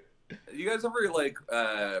 You guys ever like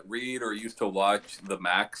read or used to watch The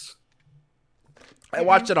Max? I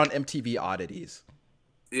watched it on MTV Oddities.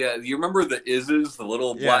 Yeah, you remember the Izzes, the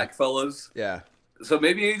little black fellas? Yeah. So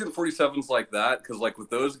maybe Agent 47's like that, because like with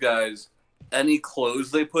those guys, any clothes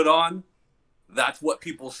they put on, that's what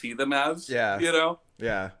people see them as. Yeah. You know?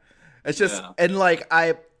 Yeah. It's just, and like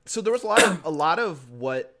so there was a lot of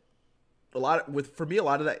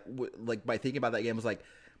that, like by thinking about that game was like,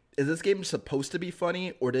 is this game supposed to be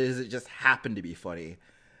funny, or does it just happen to be funny?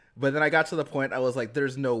 But then I got to the point, I was like,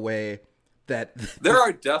 there's no way that there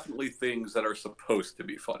are definitely things that are supposed to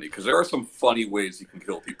be funny, because there are some funny ways you can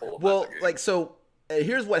kill people. Well, like, so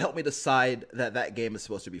here's what helped me decide that game is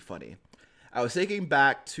supposed to be funny. I was thinking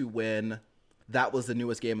back to when that was the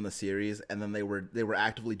newest game in the series, and then they were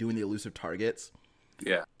actively doing the elusive targets.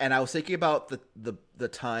 Yeah. And I was thinking about the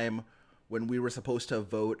time when we were supposed to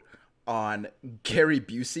vote on Gary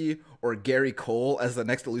Busey or Gary Cole as the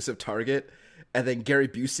next elusive target, and then Gary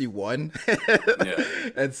Busey won. Yeah.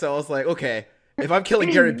 And so I was like, okay, if I'm killing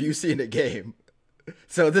Gary Busey in a game,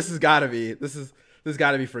 so this has got to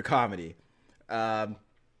be for comedy. Yeah,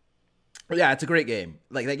 it's a great game.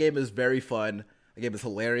 Like, that game is very fun. The game is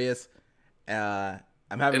hilarious. I'm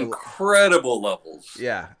having incredible levels.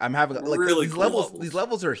 Yeah, I'm having like really these cool levels. These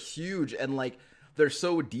levels are huge, and like they're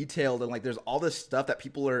so detailed, and like there's all this stuff that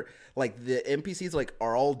people are like, the NPCs like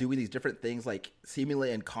are all doing these different things like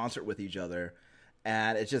seemingly in concert with each other,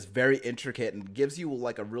 and it's just very intricate and gives you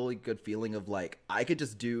like a really good feeling of like, I could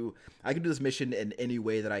do this mission in any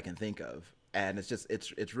way that I can think of, and it's just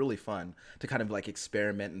it's really fun to kind of like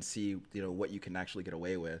experiment and see, you know, what you can actually get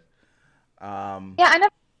away with. Yeah, I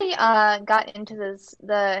never got into the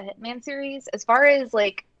Hitman series. As far as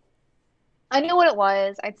like, I knew what it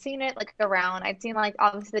was. I'd seen it like around. I'd seen like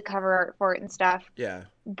obviously the cover art for it and stuff. Yeah.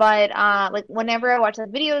 But like whenever I watch like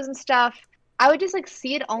videos and stuff, I would just like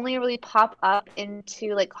see it only really pop up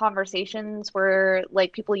into like conversations where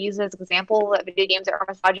like people use it as an example that video games are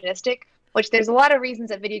misogynistic, which there's a lot of reasons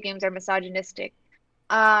that video games are misogynistic.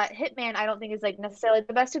 Hitman, I don't think is like necessarily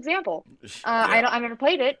the best example. I've never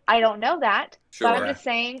played it. I don't know that. Sure. But I'm just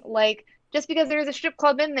saying, like, just because there's a strip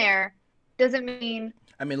club in there doesn't mean.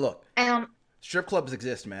 I mean, look, strip clubs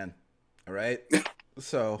exist, man. All right.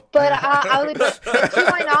 So. But to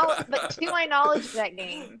my knowledge of that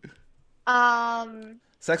game,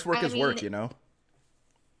 sex work is work, you know.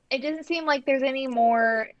 It doesn't seem like there's any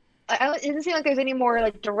more. It doesn't seem like there's any more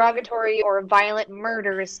like derogatory or violent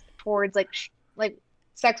murders towards like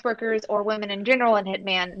sex workers or women in general in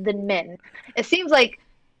Hitman than men. It seems like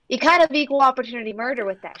you kind of equal opportunity murder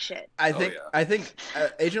with that shit. I think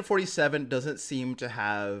Agent 47 doesn't seem to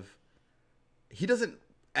have. He doesn't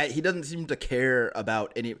seem to care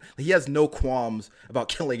about any. He has no qualms about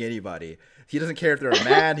killing anybody. He doesn't care if they're a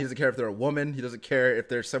man. He doesn't care if they're a woman. He doesn't care if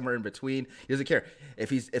they're somewhere in between. He doesn't care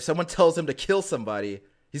if someone tells him to kill somebody.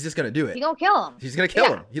 He's just gonna do it. He's gonna kill him. He's gonna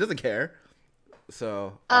kill him. He doesn't care.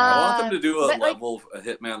 So I want them to do a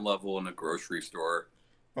Hitman level in a grocery store,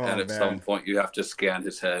 and at some point you have to scan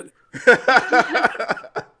his head.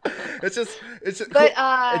 It's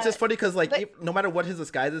just funny because like, no matter what his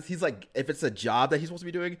disguise is, he's like, if it's a job that he's supposed to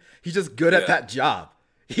be doing, he's just good at that job.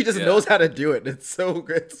 He just knows how to do it. It's so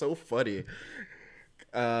funny.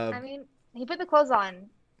 Uh, I mean, he put the clothes on.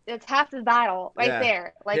 It's half the battle right yeah.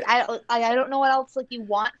 there. Like Hit, I don't know what else like you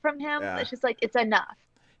want from him. yeah. It's just like it's enough.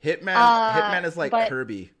 Hitman is like But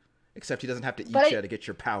Kirby, except he doesn't have to but eat you I to get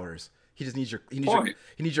your powers. He just needs Point.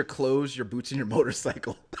 he needs your clothes, your boots, and your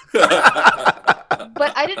motorcycle.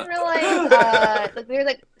 but I didn't realize like there's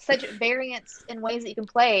like such variance in ways that you can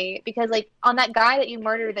play because like on that guy that you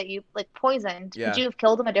murdered that you like poisoned, Yeah. could you have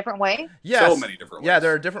killed him a different way? Yes. So many different ways. Yeah,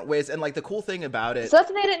 there are different ways, and like the cool thing about it, So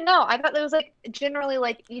that's what I didn't know. I thought there was like generally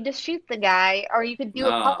like you just shoot the guy or you could do a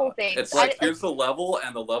couple things. It's like here's the level,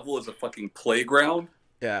 and the level is a fucking playground,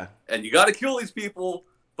 yeah. and you got to kill these people,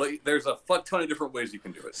 but there's a fuck ton of different ways you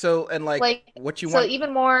can do it. So and like what you want. So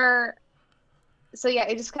even more. So yeah,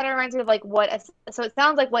 it just kind of reminds me of like so it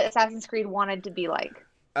sounds like what Assassin's Creed wanted to be like.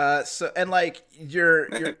 So and like your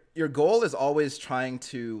goal is always trying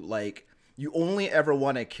to like you only ever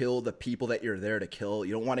want to kill the people that you're there to kill.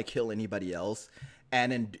 You don't want to kill anybody else.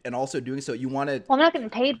 And also doing so, you want to. Well, I'm not getting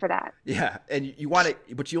paid for that. Yeah, and you want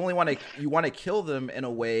to, but you only want to kill them in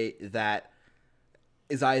a way that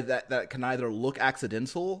is that can either look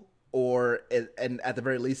accidental or and at the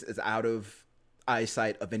very least is out of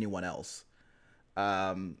eyesight of anyone else.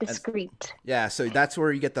 Discreet. Yeah, so that's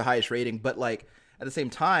where you get the highest rating. But like at the same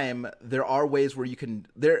time, there are ways where you can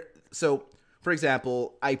there. So for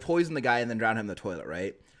example, I poisoned the guy and then drowned him in the toilet.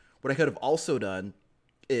 Right. What I could have also done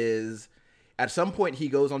is at some point he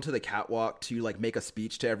goes onto the catwalk to like make a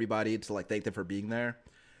speech to everybody to like thank them for being there.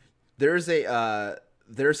 There's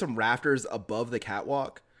some rafters above the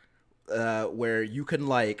catwalk where you can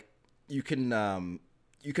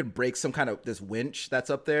break some kind of this winch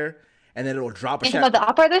that's up there. And then it'll drop a Think about the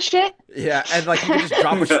opera this shit? Yeah, and like you can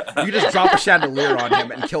just drop a chandelier on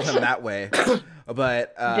him and kill him that way.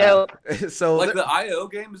 But Dope. So like the IO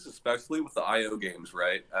games, especially with the IO games,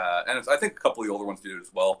 right? And I think a couple of the older ones do it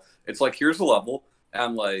as well. It's like here's the level,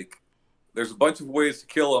 and like there's a bunch of ways to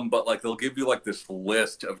kill them, but like they'll give you like this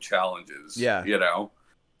list of challenges. Yeah, you know.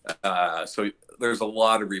 So there's a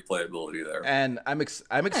lot of replayability there. And I'm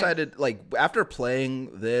excited. Like after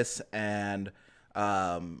playing this and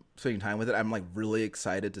spending time with it, I'm like really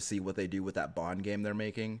excited to see what they do with that Bond game they're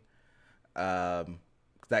making.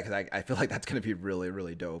 Because I feel like that's going to be really,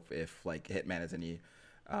 really dope if like Hitman is any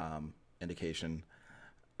indication.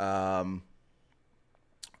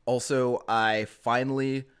 Also, I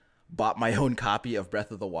finally bought my own copy of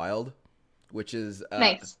Breath of the Wild, which is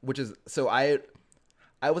nice. So I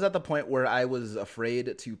was at the point where I was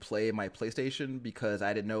afraid to play my PlayStation because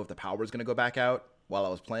I didn't know if the power was going to go back out while I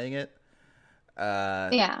was playing it.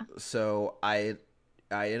 Yeah. So I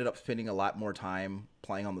ended up spending a lot more time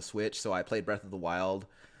playing on the Switch. So I played Breath of the Wild.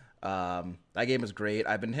 That game is great.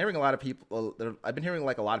 I've been hearing a lot of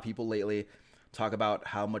people lately talk about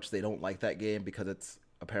how much they don't like that game because it's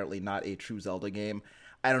apparently not a true Zelda game.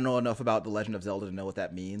 I don't know enough about The Legend of Zelda to know what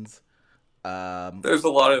that means. There's a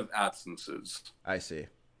lot of absences. I see.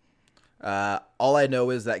 All I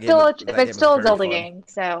know is that game. It's still a Zelda game,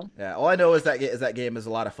 so yeah. All I know is that game is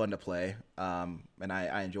a lot of fun to play, and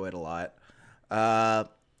I enjoy it a lot.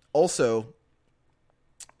 Also,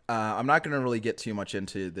 I'm not going to really get too much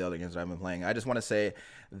into the other games that I've been playing. I just want to say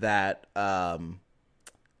that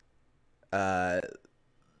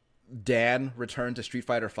Dan returned to Street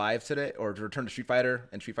Fighter V today, or returned to Street Fighter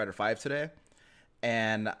and Street Fighter V today.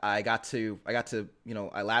 And I got to I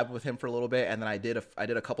labbed with him for a little bit, and then I did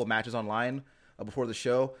a couple matches online before the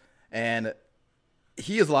show, and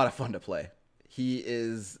he is a lot of fun to play. He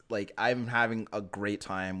is like I'm having a great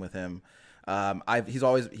time with him. He's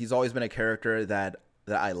always been a character that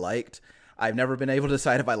I liked. I've never been able to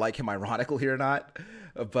decide if I like him ironically or not,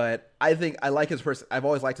 but I think I like his I've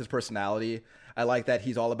always liked his personality. I like that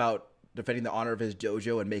he's all about defending the honor of his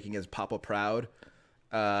dojo and making his papa proud.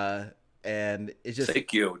 And it's just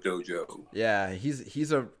Seikyo Dojo. Yeah, his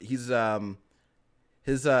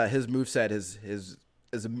moveset is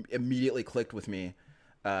immediately clicked with me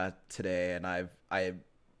today, and I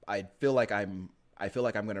feel like I'm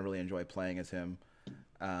going to really enjoy playing as him.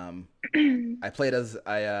 I played as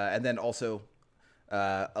and then also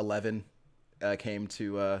 11 came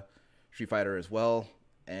to Street Fighter as well,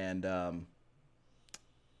 and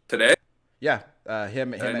today. Yeah,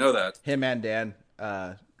 him. I didn't know that. Him and Dan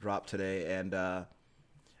dropped today, and I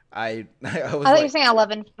was I thought you were saying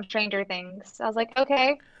 11 from Stranger Things. I was like,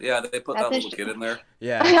 okay. Yeah, they put that little kid in there.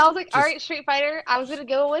 Yeah. I was like, all right, Street Fighter. I was gonna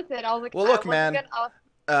go with it. I was like, well, look, man.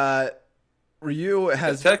 Ryu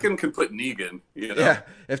has if Tekken can put Negan. You know? Yeah,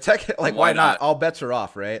 if Tekken, like, why not? All bets are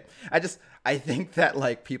off, right? I think that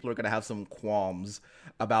like people are gonna have some qualms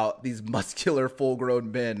about these muscular,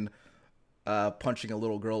 full-grown men punching a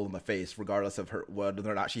little girl in the face, regardless of her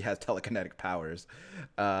whether or not she has telekinetic powers.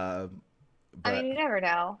 Uh, I mean, but you never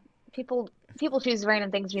know. People choose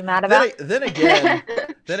random things to be mad then about. then again,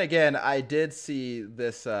 then again, I did see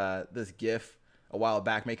this GIF a while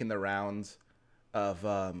back making the rounds of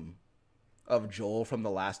Joel from The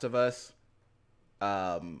Last of Us,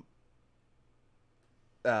 um,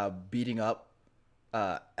 beating up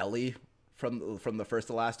Ellie from the first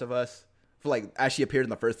The Last of Us. Like as she appeared in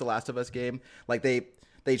the first The Last of Us game, like they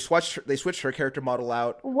switched her character model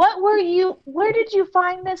out. Where did you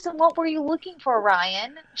find this and what were you looking for,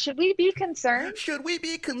 Ryan? Should we be concerned? Should we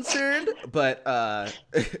be concerned? But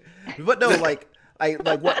but no, like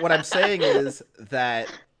what I'm saying is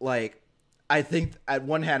that like I think at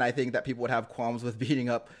one hand I think that people would have qualms with beating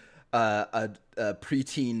up a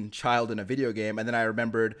preteen child in a video game, and then I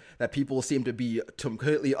remembered that people seem to be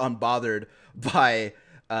completely unbothered by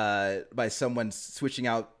someone switching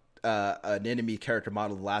out an enemy character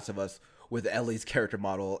model of The Last of Us with Ellie's character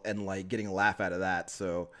model and like getting a laugh out of that.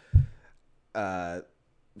 So I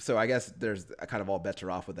guess there's kind of all bets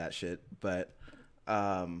are off with that shit. But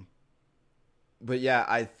yeah,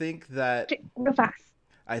 I think that Real fast.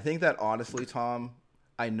 I think that honestly, Tom,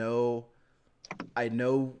 I know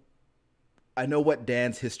what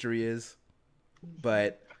Dan's history is,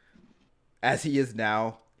 but as he is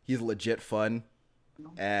now, he's legit fun.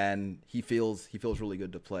 And he feels really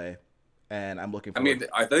good to play, and I'm looking forward.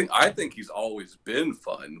 I mean, I think he's always been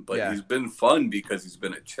fun, but Yeah. he's been fun because he's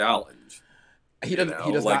been a challenge. He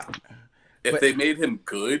does like, not. If but- they made him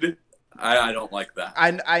good, I don't like that.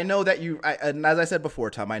 I know that and as I said before,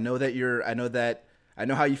 Tom, I know how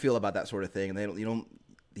you feel about that sort of thing. And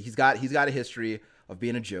he's got a history of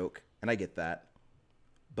being a joke, and I get that,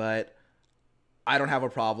 but I don't have a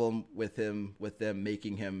problem with them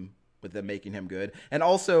making him good. And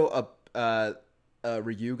also,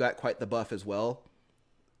 Ryu got quite the buff as well,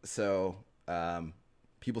 so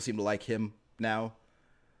people seem to like him now.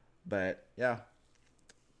 But yeah,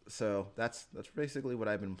 so that's basically what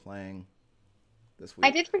I've been playing this week.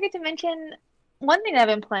 I did forget to mention one thing I've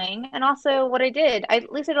been playing, and also what I did.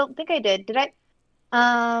 At least I don't think I did. Did I?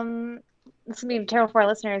 This is gonna be terrible for our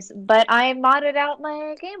listeners, but I modded out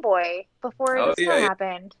my Game Boy before Oh, the yeah, snow yeah.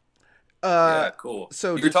 happened. Yeah, cool.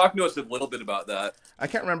 So you were talking to us a little bit about that. I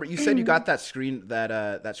can't remember. You said you got that screen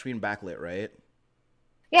backlit, right?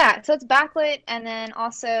 Yeah, so it's backlit, and then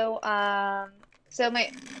also, so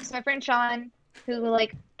my friend Sean, who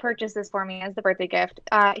like purchased this for me as the birthday gift,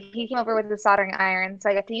 he came over with a soldering iron, so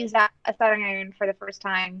I got to use a soldering iron for the first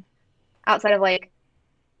time outside of like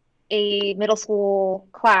a middle school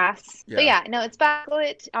class. Yeah. But yeah, no, it's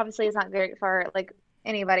backlit. Obviously, it's not great for like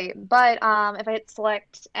anybody, but if I hit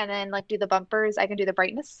select and then like do the bumpers, I can do the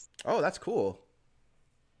brightness. Oh, that's cool.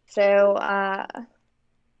 So Yeah.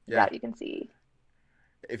 that you can see.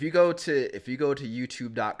 If you go to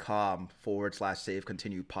youtube.com/save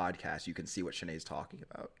continue podcast, you can see what Shanae's talking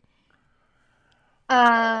about.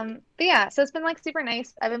 But yeah, so it's been like super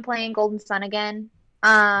nice. I've been playing Golden Sun again.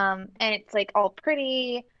 And it's like all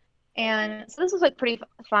pretty. And so this was like pretty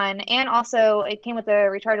fun. And also it came with a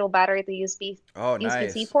rechargeable battery at the Oh,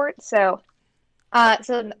 nice. USB-C port. So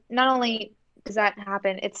so not only does that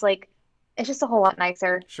happen, it's like it's just a whole lot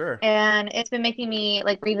nicer. Sure. And it's been making me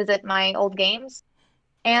like revisit my old games.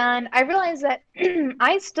 And I realized that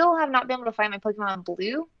I still have not been able to find my Pokemon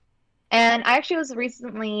Blue. And I actually was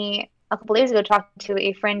recently, a couple days ago, talking to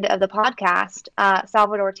a friend of the podcast,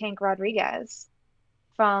 Salvador Tank Rodriguez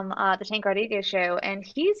from the Tank Rodriguez Show, and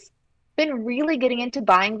he's been really getting into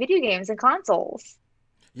buying video games and consoles.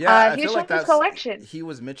 Yeah, I he feel was like showing his that's collection. he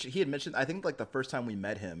had mentioned, I think like the first time we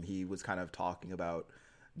met him, he was kind of talking about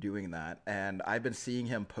doing that, and I've been seeing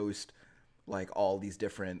him post like all these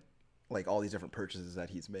different purchases that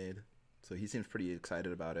he's made. So he seems pretty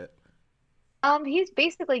excited about it. He's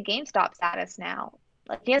basically GameStop status now.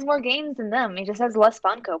 Like he has more games than them. He just has less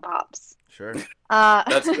Funko Pops. Sure.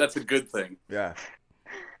 That's a good thing. Yeah.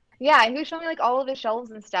 Yeah, he was showing me like all of his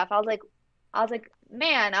shelves and stuff. I was like,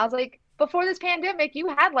 man, before this pandemic, you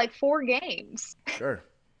had like 4 games. Sure.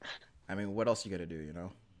 I mean, what else you gotta do, you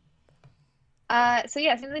know? So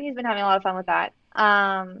yeah, it seems like he's been having a lot of fun with that.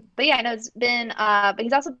 But yeah, no, it's been, but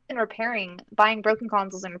he's also been buying broken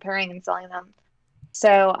consoles and repairing and selling them.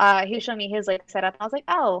 So, he was showing me his like setup. And I was like,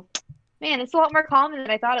 oh man, it's a lot more common than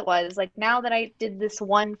I thought it was. Like now that I did this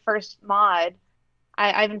one first mod,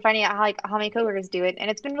 I've been finding out how many coworkers do it, and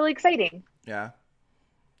it's been really exciting. Yeah.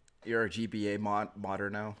 You're a GBA modder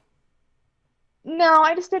now? No,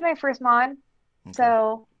 I just did my first mod. Okay.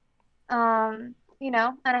 So, and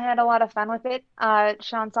I had a lot of fun with it.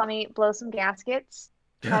 Sean saw me blow some gaskets,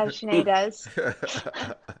 as Sinead does.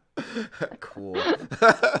 Cool.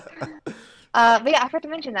 But yeah, I forgot to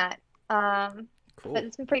mention that. But Cool.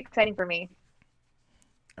 it's been pretty exciting for me.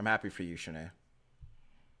 I'm happy for you, Shanae.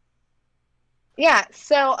 Yeah,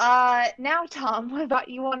 so now Tom, what about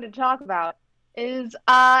you wanted to talk about is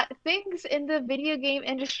things in the video game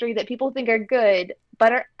industry that people think are good,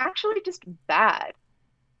 but are actually just bad.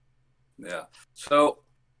 Yeah. So,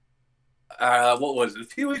 what was it? A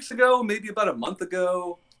few weeks ago, maybe about a month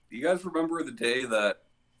ago. Do you guys remember the day that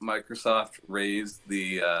Microsoft raised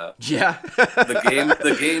Yeah.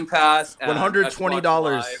 the Game Pass and $120 Xbox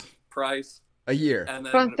Live price, a year. and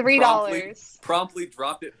From then $3. promptly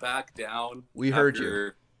dropped it back down? We heard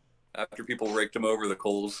you. After people raked them over the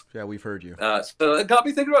coals. Yeah, we've heard you. So it got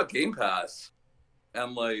me thinking about Game Pass,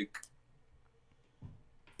 and like,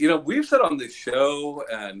 we've said on this show,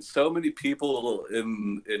 and so many people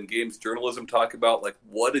in games journalism talk about like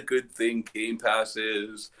what a good thing Game Pass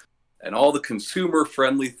is, and all the consumer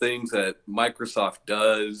friendly things that Microsoft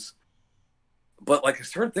does. But like, I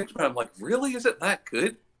started thinking about it, I'm like, really, is it that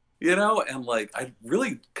good? And like, I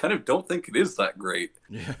really kind of don't think it is that great.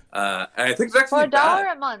 Yeah. And I think it's For actually a dollar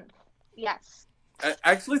bad. a month. Yes. I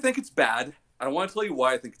actually think it's bad. I want to tell you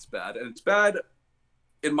why I think it's bad. And it's bad,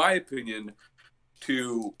 in my opinion,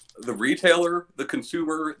 to the retailer, the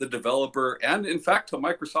consumer, the developer, and in fact to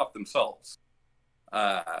Microsoft themselves.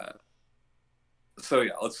 So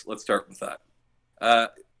yeah, let's start with that.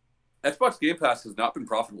 Xbox Game Pass has not been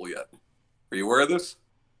profitable yet. Are you aware of this?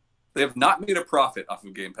 They have not made a profit off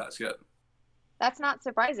of Game Pass yet. That's not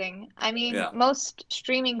surprising. I mean, Yeah. most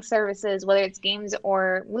streaming services, whether it's games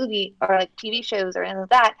or movie or like TV shows or anything like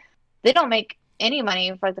that, they don't make any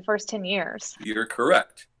money for like the first 10 years. You're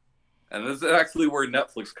correct. And this is actually where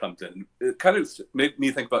Netflix comes in. It kind of made me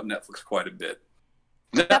think about Netflix quite a bit.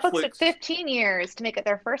 Netflix took 15 years to make it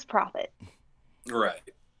their first profit. Right.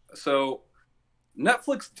 So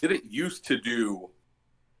Netflix didn't used to do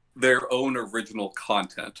their own original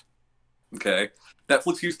content. Okay.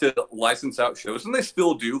 Netflix used to license out shows, and they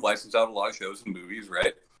still do license out a lot of shows and movies,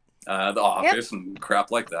 right? The Office and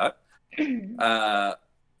crap like that.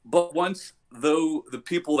 But once the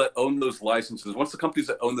people that own those licenses, once the companies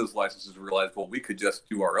that own those licenses realized, well, we could just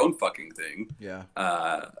do our own fucking thing, Yeah.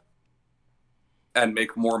 And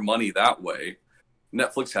make more money that way,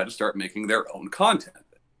 Netflix had to start making their own content.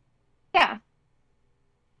 Yeah.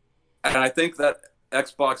 And I think that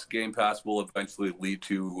Xbox Game Pass will eventually lead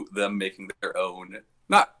to them making their own,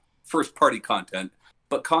 not first-party content,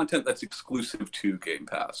 but content that's exclusive to Game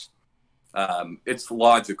Pass. It's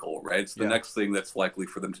logical, right? It's the next thing that's likely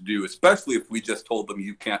for them to do, especially if we just told them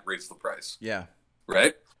you can't raise the price. Yeah.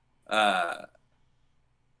 Right?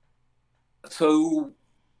 So,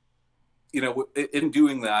 in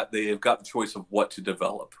doing that, they have got the choice of what to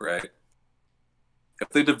develop, right? If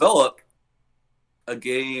they develop a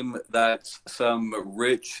game that's some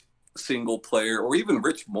rich single player or even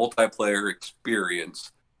rich multiplayer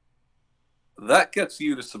experience, that gets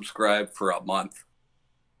you to subscribe for a month,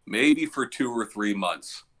 maybe for 2 or 3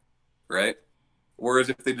 months, right? Whereas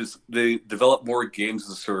if they develop more games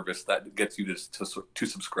as a service, that gets you to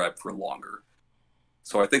subscribe for longer.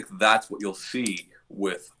 So I think that's what you'll see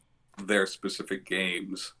with their specific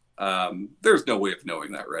games. There's no way of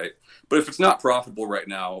knowing that, right? But if it's not profitable right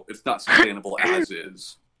now, it's not sustainable as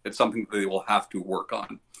is. It's something that they will have to work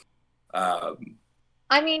on.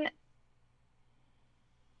 I mean,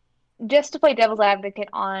 just to play devil's advocate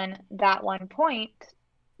on that one point,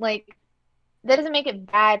 like, that doesn't make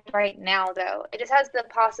it bad right now, though. It just has the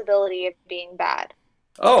possibility of being bad.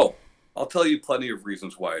 Oh, I'll tell you plenty of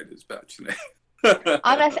reasons why it is bad, Sinead.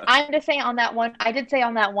 I'm just saying on that one, I did say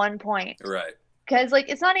on that one point. Right. Because, like,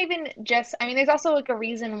 it's not even just, I mean, there's also, like, a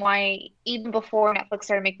reason why even before Netflix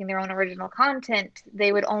started making their own original content,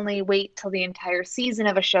 they would only wait till the entire season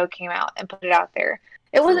of a show came out and put it out there.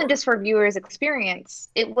 It wasn't just for viewers' experience.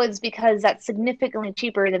 It was because that's significantly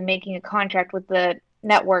cheaper than making a contract with the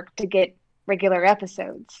network to get regular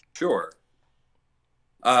episodes. Sure.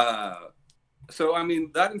 So, I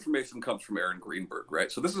mean, that information comes from Aaron Greenberg,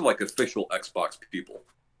 right? So this is like official Xbox people.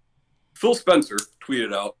 Phil Spencer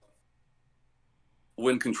tweeted out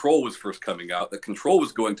when Control was first coming out that Control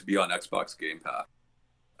was going to be on Xbox Game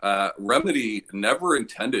Pass. Remedy never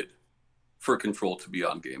intended for Control to be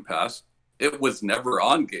on Game Pass. It was never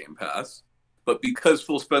on Game Pass. But because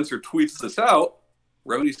Phil Spencer tweets this out,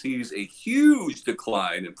 Remedy sees a huge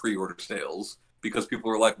decline in pre-order sales because people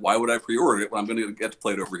are like, why would I pre-order it when I'm going to get to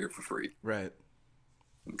play it over here for free? Right.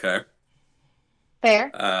 Okay. Fair.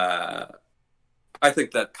 I think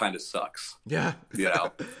that kind of sucks. Yeah.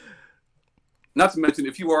 Not to mention,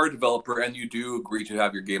 if you are a developer and you do agree to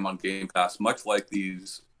have your game on Game Pass, much like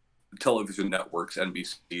these television networks,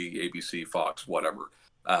 NBC, ABC, Fox, whatever,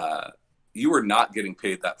 you are not getting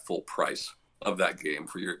paid that full price of that game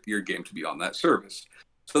for your game to be on that service.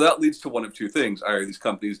 So that leads to one of two things. Are these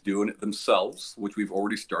companies doing it themselves, which we've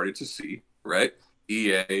already started to see, right?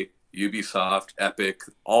 EA, Ubisoft, Epic,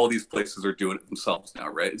 all these places are doing it themselves now,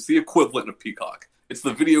 right? It's the equivalent of Peacock. It's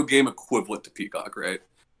the video game equivalent to Peacock, right?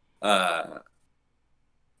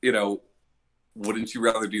 Wouldn't you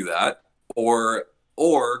rather do that? Or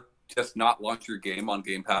just not launch your game on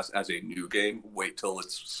Game Pass as a new game, wait till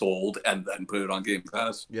it's sold, and then put it on Game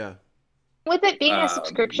Pass? Yeah. With it being a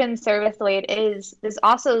subscription service the way it is, this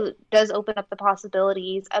also does open up the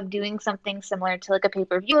possibilities of doing something similar to like a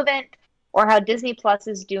pay-per-view event, or how Disney Plus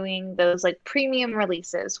is doing those like premium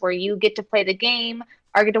releases where you get to play the game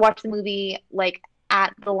or get to watch the movie like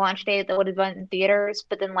at the launch date that would have been in theaters,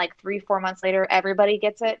 but then like 3-4 months later everybody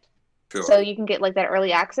gets it. Sure. So you can get like that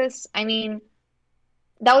early access. I mean,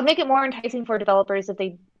 that would make it more enticing for developers if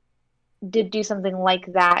they did do something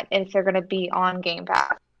like that if they're going to be on Game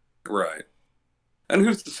Pass. Right. And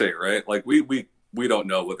who's to say, right? Like we don't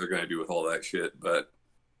know what they're going to do with all that shit. But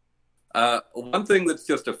one thing that's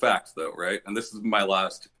just a fact, though, right? And this is my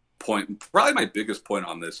last point, probably my biggest point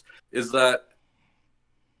on this, is that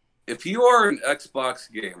if you are an Xbox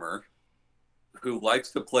gamer who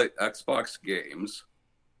likes to play Xbox games,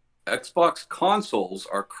 Xbox consoles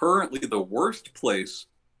are currently the worst place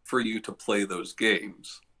for you to play those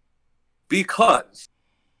games. Because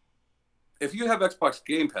if you have Xbox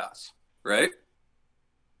Game Pass, right?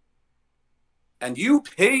 And you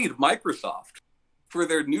paid Microsoft for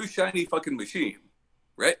their new shiny fucking machine,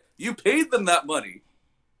 right? You paid them that money.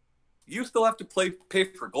 You still have to pay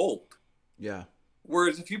for gold. Yeah.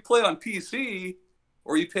 Whereas if you play on PC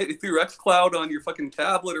or you pay through xCloud on your fucking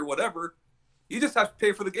tablet or whatever, you just have to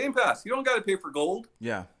pay for the Game Pass. You don't got to pay for gold.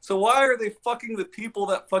 Yeah. So why are they fucking the people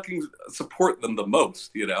that fucking support them the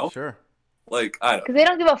most, you know? Sure. Like, I don't know. Because they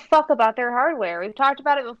don't give a fuck about their hardware. We've talked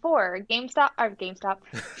about it before. GameStop.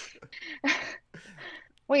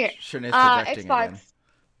 Weird. Shanae's projecting Xbox.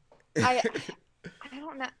 again. I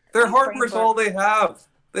don't know. Their hardware is all they have.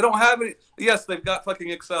 They don't have any. Yes, they've got fucking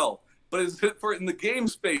Excel, but is it for in the game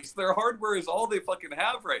space? Their hardware is all they fucking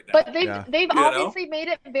have right now. But they've obviously made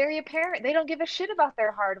it very apparent they don't give a shit about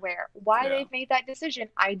their hardware. Why they've made that decision,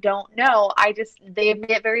 I don't know. They've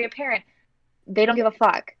made it very apparent they don't give a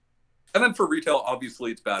fuck. And then for retail,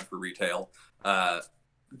 obviously it's bad for retail.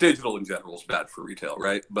 Digital in general is bad for retail,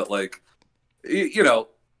 right? But like, you know,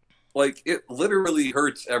 like it literally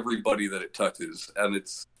hurts everybody that it touches, and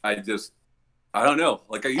I don't know.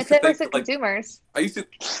 Like I used to think, like consumers.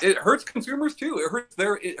 It hurts consumers too.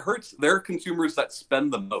 It hurts their consumers that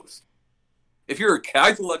spend the most. If you're a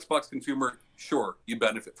casual Xbox consumer, sure, you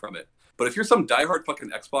benefit from it. But if you're some diehard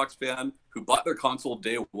fucking Xbox fan who bought their console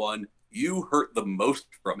day one, you hurt the most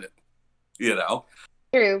from it. You know?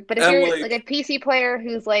 True, but if you're like a PC player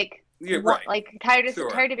who's like, right. like tired of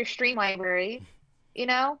your stream library, you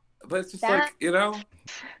know? But it's just like, you know,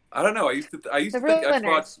 I don't know. I used to think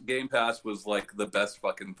Xbox Game Pass was like the best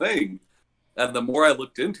fucking thing, and the more I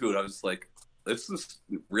looked into it, I was like, this is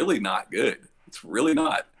really not good. It's really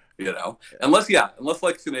not, you know. Unless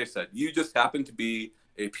like Shanae said, you just happen to be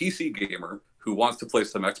a PC gamer who wants to play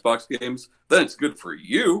some Xbox games, then it's good for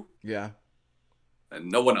you. Yeah.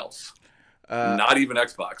 And no one else. Not even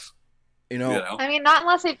Xbox. You know? I mean, not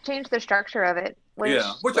unless they've changed the structure of it. Which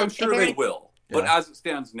I'm sure they will. But as it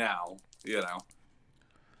stands now, you know.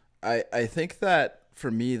 I think that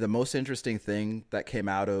for me, the most interesting thing that came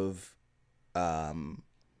out of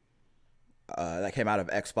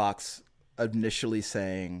Xbox initially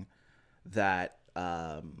saying that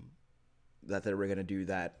that they were going to do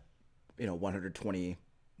that, you know, $120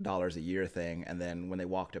 a year thing, and then when they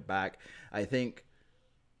walked it back, I think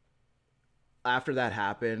after that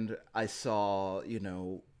happened, I saw, you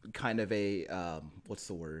know, kind of a what's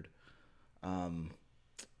the word?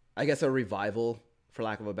 I guess a revival, for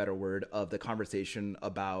lack of a better word, of the conversation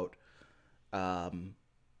about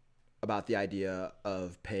the idea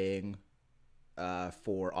of paying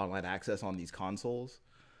for online access on these consoles.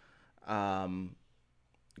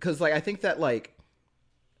 Because like I think that like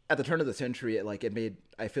at the turn of the century,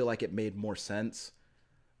 I feel like it made more sense,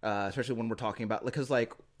 especially when we're talking about, because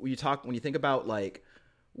like when you think about like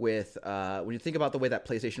with when you think about the way that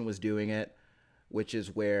PlayStation was doing it, which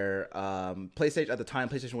is where PlayStation at the time,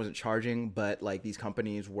 PlayStation wasn't charging, but like these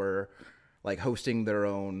companies were like hosting their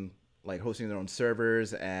own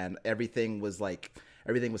servers, and everything was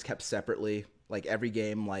kept separately. Like every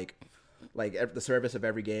game, the service of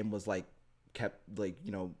every game was like kept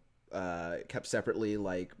separately,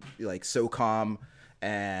 like SOCOM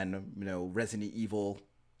and, you know, Resident Evil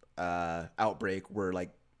Outbreak were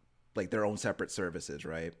like their own separate services,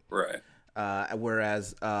 right? Right.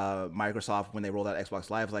 Whereas Microsoft, when they rolled out Xbox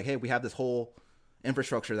Live, was like, hey, we have this whole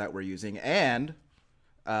infrastructure that we're using, and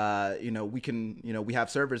we have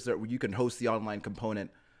servers that you can host the online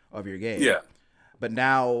component of your game. Yeah. But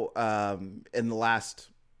now, in the last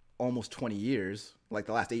almost 20 years, like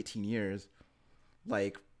the last 18 years,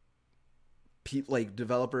 like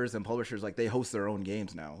developers and publishers, like they host their own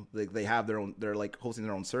games now. They have their own. They're like hosting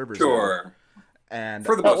their own servers. Sure. Now. And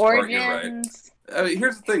for the most part, you're right. I mean,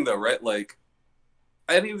 here's the thing, though, right? Like,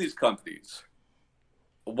 any of these companies,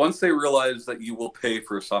 once they realize that you will pay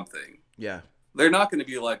for something, yeah, they're not going to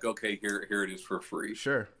be like, okay, here it is for free.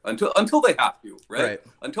 Sure. Until they have to, right?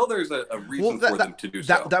 Until there's a reason for them to do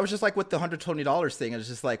so. That was just like with the $120 thing. It's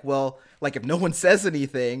just like, well, like if no one says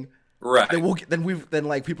anything, right? Then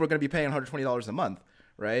people are going to be paying $120 a month,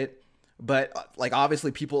 right? But like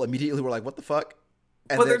obviously, people immediately were like, what the fuck?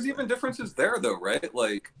 But there's even differences there, though, right?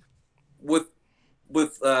 Like with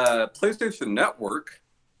PlayStation Network,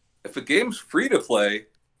 if a game's free to play,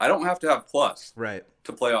 I don't have to have Plus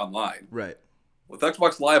to play online. Right. With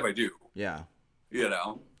Xbox Live, I do. Yeah. I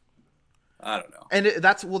don't know. And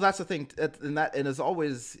that's the thing, and it's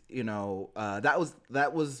always,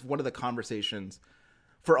 that was one of the conversations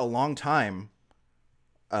for a long time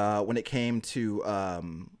when it came to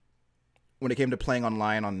playing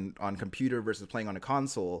online on computer versus playing on a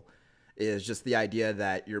console, is just the idea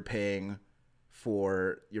that you're paying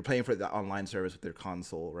for the online service with your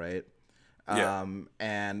console, right? Yeah.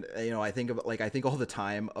 And I think all the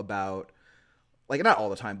time about, like, not all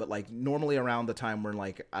the time, but like normally around the time when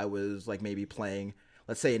like I was like maybe playing,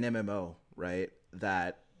 let's say, an MMO, right,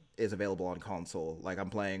 that is available on console. Like I'm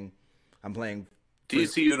playing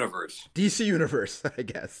DC Universe, I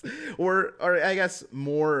guess, or I guess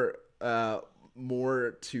more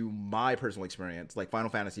to my personal experience, like Final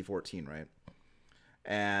Fantasy 14, right?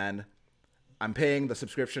 And I'm paying the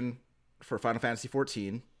subscription for Final Fantasy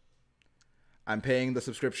 14. I'm paying the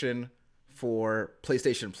subscription for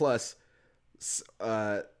PlayStation Plus,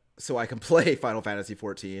 so I can play Final Fantasy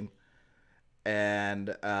 14.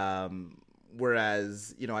 And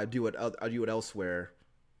whereas I do it elsewhere.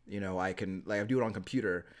 I do it on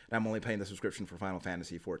computer, and I'm only paying the subscription for Final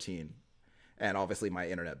Fantasy 14, and obviously my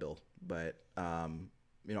internet bill. But I'm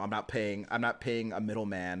not paying a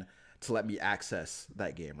middleman to let me access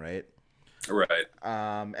that game, right? Right.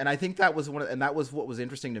 And I think that was that was what was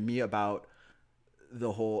interesting to me about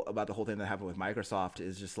the whole thing that happened with Microsoft,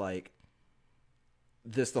 is just like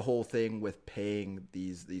the whole thing with paying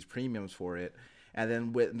these premiums for it,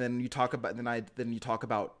 and then you talk about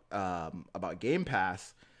Game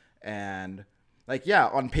Pass, and like, yeah,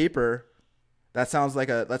 on paper that sounds like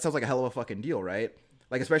a hell of a fucking deal, right?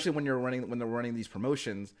 Like, especially when they're running these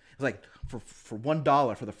promotions, it's like for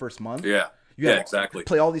 $1 for the first month. Yeah. Exactly.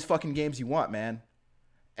 Play all these fucking games you want, man.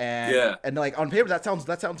 And like on paper that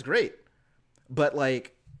sounds great. But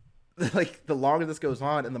like the longer this goes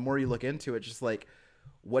on and the more you look into it, just like,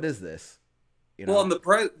 what is this? Well, and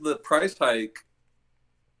the price hike,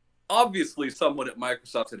 obviously someone at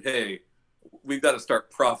Microsoft said, "Hey, we've got to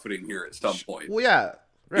start profiting here at some point." Well, yeah.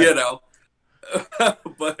 Right.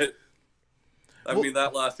 But I mean,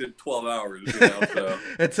 that lasted 12 hours, so.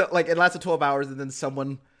 It's like it lasted 12 hours, and then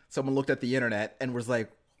someone looked at the internet and was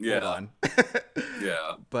like, hold on.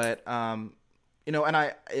 Yeah. But and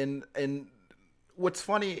what's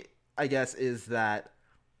funny, I guess, is that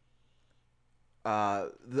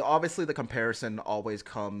obviously the comparison always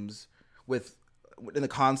comes with, in the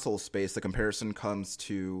console space, the comparison comes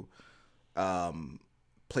to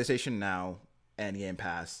PlayStation Now and Game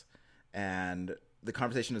Pass, and the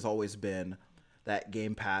conversation has always been that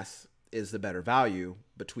Game Pass is the better value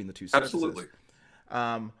between the two services. Absolutely.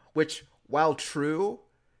 Which, while true,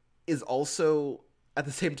 is also at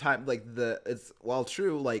the same time while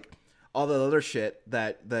true, like all the other shit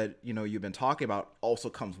that you've been talking about also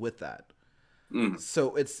comes with that.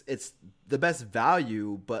 So it's the best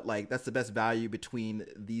value, but like that's the best value between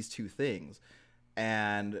these two things.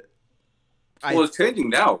 And it's changing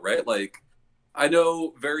now, right? Like, I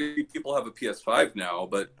know very few people have a PS5 now,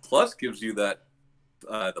 but Plus gives you that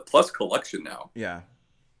the Plus collection now. Yeah.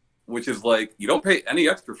 Which is like, you don't pay any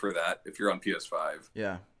extra for that if you're on PS5.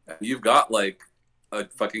 Yeah. And you've got like a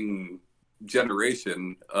fucking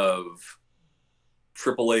generation of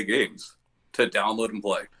AAA games to download and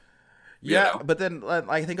play. Yeah, but then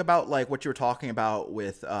I think about like what you were talking about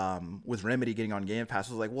with Remedy getting on Game Pass.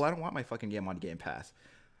 I was like, well, I don't want my fucking game on Game Pass.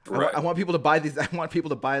 Right. I want people to buy these. I want people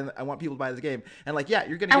to buy this game. And like, yeah,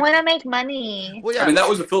 you're gonna. I want to make money. Well, yeah. I mean, that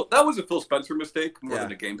was a Phil Spencer mistake more Yeah.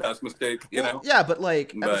 than a Game Pass mistake. You know. Yeah, but like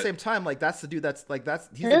at the But- same time, like that's the dude that's like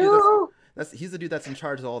he's the dude that's in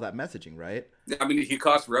charge of all that messaging, right? I mean, he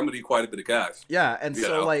cost Remedy quite a bit of cash. Yeah, and You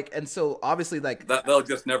so know? like obviously like That they'll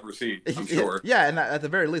just never see. I'm sure. Yeah, and at the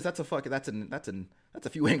very least, that's a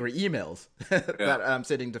few angry emails that I'm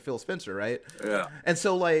sending to Phil Spencer, right? Yeah. And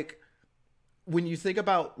so like when you think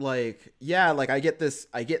about like, yeah, like I get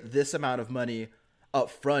this amount of money up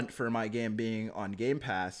front for my game being on Game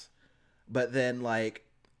Pass, but then like,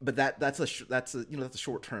 but that's a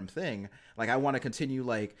short term thing. Like I want to continue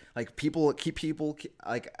like people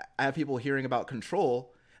like I have people hearing about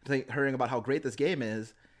Control, hearing about how great this game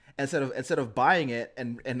is, instead of buying it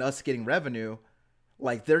and us getting revenue.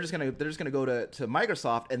 Like they're just gonna go to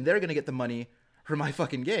Microsoft and they're gonna get the money for my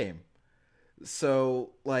fucking game.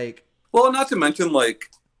 So like, Well, not to mention like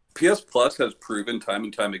PS Plus has proven time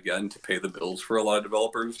and time again to pay the bills for a lot of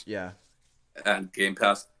developers, yeah, and Game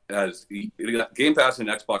Pass and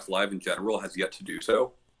Xbox Live in general has yet to do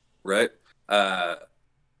so. Right?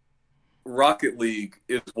 Rocket League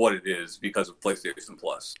is what it is because of PlayStation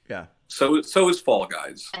Plus. yeah, So is Fall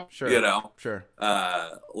Guys. sure, You know, sure.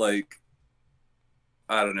 like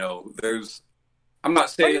I don't know. I'm not Where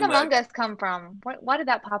saying did Among like Us come from? Why did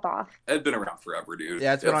that pop off? it's been around forever, dude.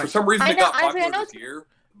 Yeah, it's been for on- some reason I it know- got I popular know this year,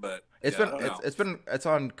 but It's yeah, I been don't know. it's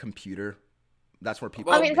on computer. That's where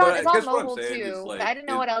people. Well, I mean, but it's I on guess what I'm mobile saying is, too. like, but I didn't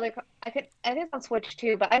know it- what other. I think it's on Switch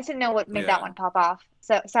too, but I just didn't know what made Yeah. that one pop off.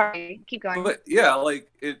 So sorry, keep going. But yeah, like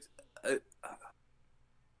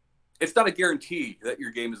it's not a guarantee that your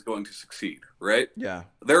game is going to succeed, right? yeah,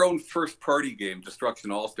 Their own first party game, Destruction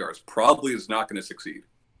All Stars, probably is not going to succeed,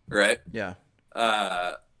 right? yeah,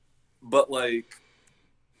 But like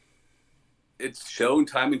it's shown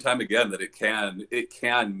time and time again that it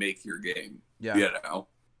can make your game. yeah. You know?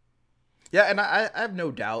 Yeah, and I have no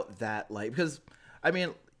doubt that like, because I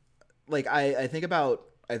mean, like I think about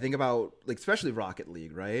like especially Rocket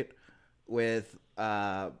League, right? With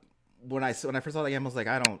when I first saw that game, I was like,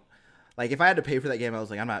 I don't like, if I had to pay for that game, I was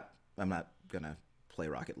like, I'm not gonna play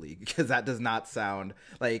Rocket League because that does not sound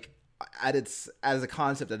like as a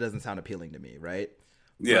concept that doesn't sound appealing to me, right?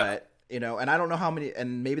 Yeah. But, you know, and I don't know how many,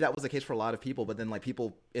 and maybe that was the case for a lot of people, but then like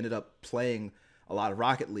people ended up playing a lot of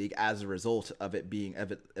Rocket League as a result of it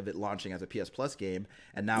launching as a PS Plus game,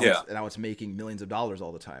 and now it's making millions of dollars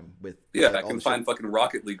all the time with Yeah, like, I all can the find fucking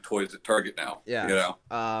Rocket League toys at Target now. Yeah. You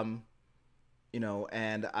know? You know,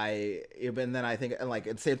 and then I think, and like,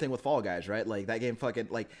 it's the same thing with Fall Guys, right? Like that game fucking,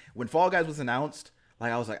 like when Fall Guys was announced,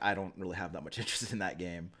 like I was like, I don't really have that much interest in that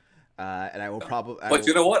game. And I will probably. But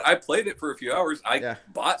you know what? I played it for a few hours. I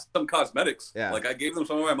bought some cosmetics. Yeah. Like I gave them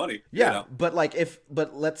some of my money. Yeah, You know? but like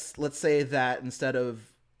let's say that instead of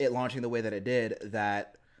it launching the way that it did,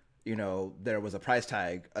 that you know there was a price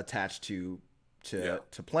tag attached to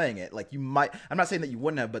playing it. Like you might. I'm not saying that you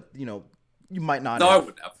wouldn't have, but you know you might not. No, have. I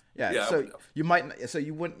wouldn't have. Yeah, I so wouldn't have. you might. So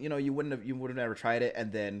you wouldn't. You know, you would have never tried it,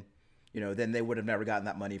 and then. You know, then they would have never gotten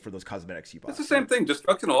that money for those cosmetics you bought. It's the same thing.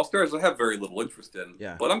 Destruction All Stars, I have very little interest in.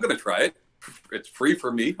 Yeah. But I'm going to try it. It's free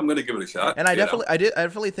for me. I'm going to give it a shot. And I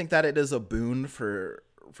definitely think that it is a boon for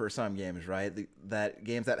some games, right? That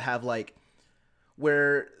games that have like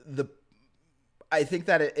where I think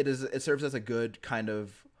that it serves as a good kind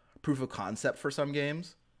of proof of concept for some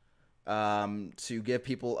games, to give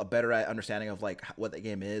people a better understanding of like what the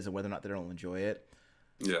game is and whether or not they'll enjoy it.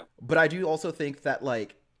 Yeah. But I do also think that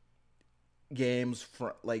like games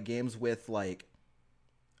with like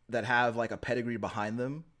that have like a pedigree behind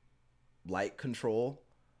them, like Control,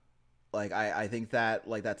 like I think that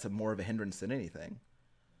like that's more of a hindrance than anything.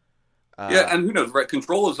 Yeah, and who knows, right?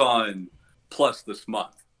 Control is on Plus this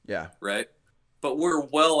month, Yeah. right? But we're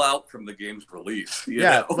well out from the game's release. You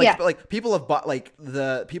Yeah, know? like people have bought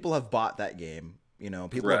that game. You know,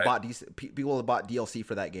 people have bought DLC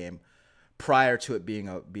for that game prior to it being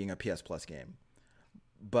a PS Plus game.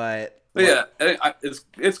 But yeah,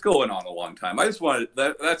 it's going on a long time. I just wanted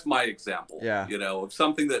that's my example. Yeah. You know, of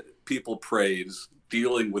something that people praise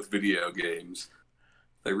dealing with video games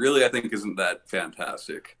that really I think isn't that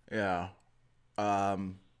fantastic. yeah.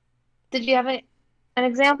 Did you have an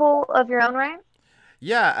example of your own, Ryan?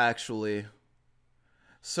 Yeah, actually.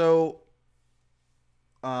 So,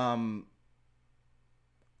 I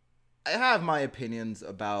have my opinions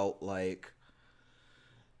about like,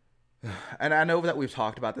 and I know that we've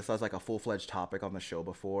talked about this as like a full-fledged topic on the show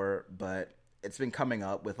before, but it's been coming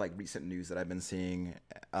up with like recent news that I've been seeing,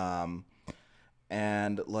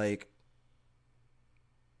 and like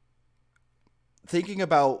thinking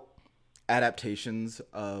about adaptations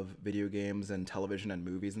of video games and television and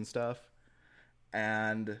movies and stuff.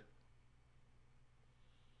 And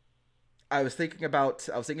I was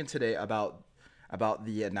thinking today about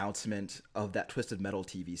the announcement of that Twisted Metal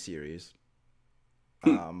TV series.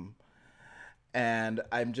 And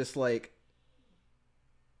I'm just like,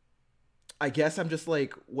 I guess I'm just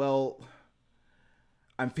like, well,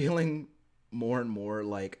 I'm feeling more and more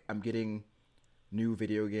like I'm getting new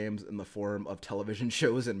video games in the form of television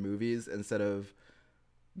shows and movies instead of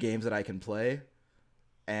games that I can play.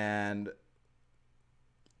 And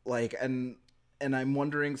like, and I'm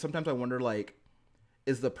wondering, sometimes I wonder, like,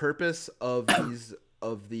 is the purpose of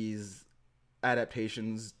these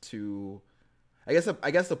adaptations to, I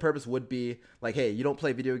guess the purpose would be like, hey, you don't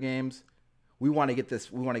play video games. We want to get this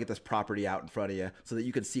property out in front of you so that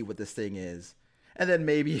you can see what this thing is. And then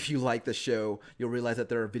maybe if you like the show, you'll realize that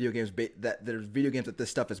there are video games that this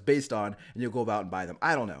stuff is based on, and you'll go about and buy them.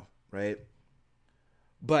 I don't know, right?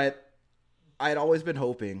 But I'd always been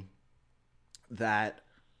hoping that,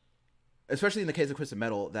 especially in the case of Twisted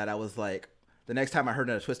Metal, that I was like, the next time I heard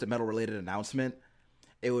a Twisted Metal related announcement,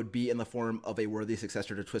 it would be in the form of a worthy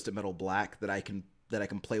successor to Twisted Metal Black that I can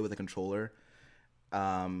play with a controller.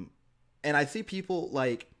 And I see people,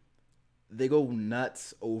 like, they go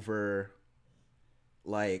nuts over,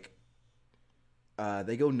 like,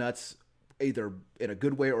 they go nuts either in a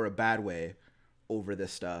good way or a bad way over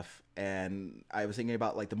this stuff. And I was thinking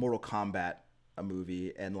about, like, the Mortal Kombat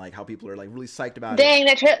movie and, like, how people are, like, really psyched about it. Dang,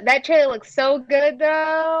 that trailer looks so good,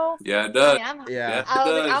 though. Yeah, it does. I'm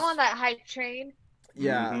does. on that hype train.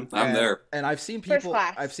 Yeah, mm-hmm. I'm there. And I've seen people.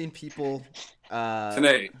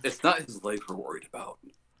 Tanae, it's not his leg we're worried about.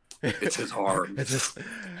 It's his arms.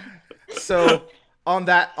 So on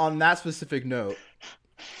that specific note,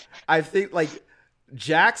 I think, like,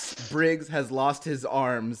 Jax Briggs has lost his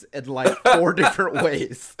arms in, like, 4 different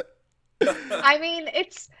ways. I mean,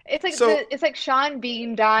 it's like Sean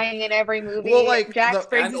Bean dying in every movie. Well, like, Jax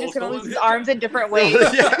Briggs is just gonna lose his arms in different ways.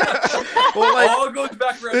 Yeah. Well, like, all goes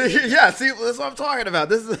back around. Yeah, see, that's what I'm talking about.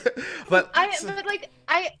 This is, but I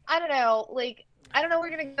don't know, like, I don't know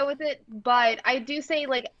where we're gonna go with it, but I do feel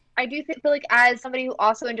like, as somebody who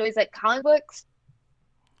also enjoys, like, comic books,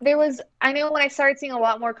 I know when I started seeing a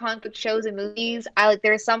lot more comic book shows and movies,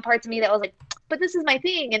 there were some parts of me that was like, but this is my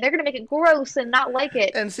thing, and they're gonna make it gross and not like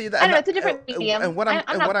it. And see that, I don't know, it's a different medium. And what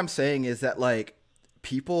I'm saying is that, like,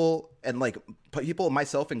 people, and, like, people,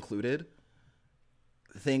 myself included,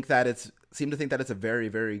 seem to think that it's a very,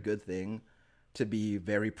 very good thing to be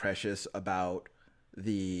very precious about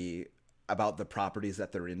the properties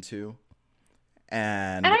that they're into.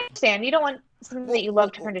 And I understand, you don't want something that you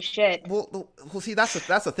love to turn to shit. Well, see, that's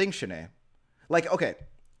the thing, Shanae. Like, okay,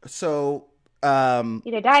 so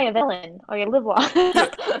either die a villain or you live long.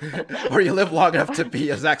 or you live long enough to be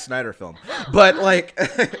a Zack Snyder film. But, like,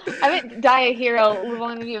 I meant die a hero, live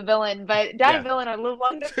long enough to be a villain, but die a villain or live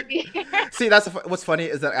long enough to be a hero. See, what's funny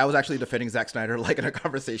is that I was actually defending Zack Snyder, like, in a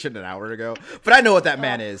conversation an hour ago, but I know what that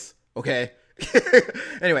man is. Okay.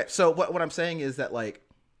 Anyway, so what I'm saying is that, like,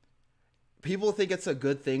 people think it's a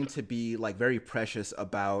good thing to be, like, very precious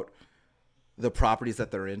about the properties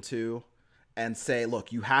that they're into, and say,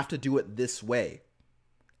 look, you have to do it this way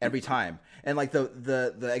every time. And, like,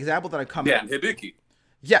 the example that I come Hibiki.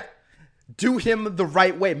 Yeah. Do him the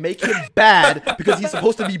right way. Make him bad because he's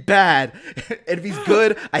supposed to be bad. And if he's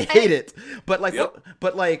good, I hate it. But, like,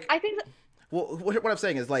 I think well, what I'm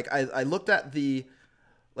saying is, like, I looked at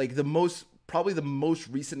probably the most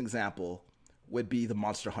recent example would be the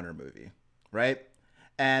Monster Hunter movie, right?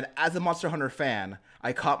 And as a Monster Hunter fan,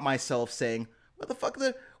 I caught myself saying, what the fuck,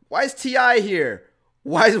 why is T.I. here?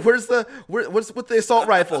 What's with the assault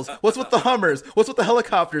rifles? What's with the Hummers? What's with the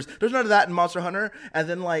helicopters? There's none of that in Monster Hunter. And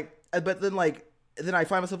then, like, then I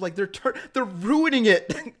find myself like, they're ruining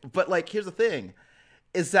it. But, like, here's the thing,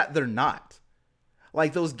 is that they're not.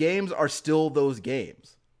 Like, those games are still those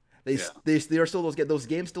games. They are still those games. Those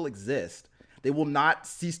games still exist. They will not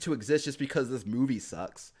cease to exist just because this movie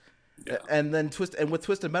sucks. Yeah. And then with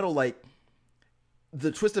Twisted Metal, like, the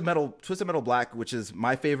Twisted Metal Black, which is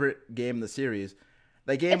my favorite game in the series,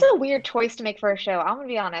 that game, it's a weird choice to make for a show. I'm gonna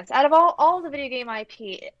be honest. Out of all the video game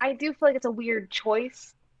IP, I do feel like it's a weird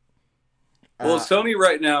choice. Well, Sony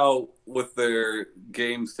right now, with their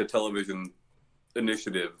games to television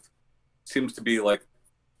initiative, seems to be like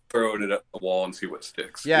throwing it at the wall and see what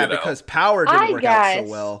sticks. Yeah, because Power didn't work out so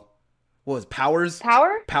well. What was Powers?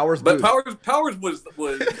 Powers, but Powers was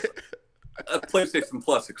a PlayStation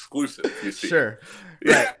Plus exclusive. You see. Sure.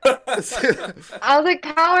 Yeah. I was like,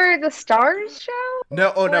 Power the Stars show?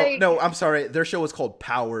 No, no. I'm sorry. Their show was called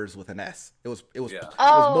Powers with an S. It was. Yeah.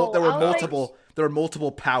 There were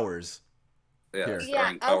multiple powers. Yeah, Here. Yeah,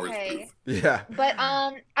 starring Powers okay. Booth. Yeah. But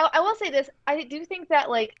I will say this. I do think that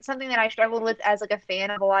like something that I struggled with as like a fan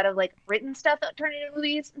of a lot of like written stuff that turned into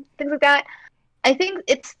movies and things like that. I think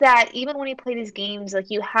it's that even when you play these games, like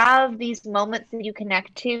you have these moments that you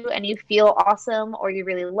connect to and you feel awesome or you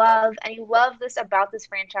really love and you love this about this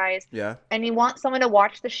franchise Yeah. and you want someone to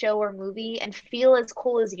watch the show or movie and feel as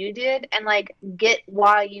cool as you did and like get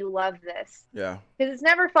why you love this. Yeah. Because it's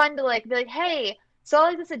never fun to like be like, hey, so I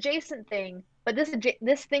like this adjacent thing, but this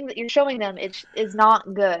thing that you're showing them is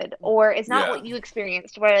not good or it's not Yeah. what you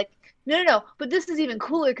experienced. Where like, no, but this is even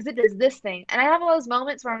cooler because it does this thing. And I have all those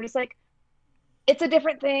moments where I'm just like, it's a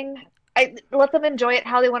different thing. I let them enjoy it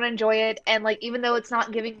how they want to enjoy it, and like even though it's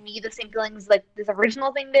not giving me the same feelings like this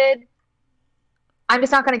original thing did, I'm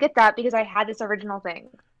just not going to get that because I had this original thing.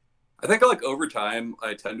 I think like over time,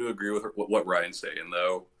 I tend to agree with what Ryan's saying,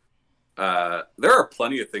 though. There are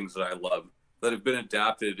plenty of things that I love that have been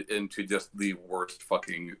adapted into just the worst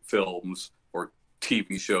fucking films or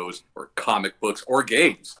TV shows or comic books or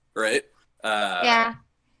games, right? Yeah.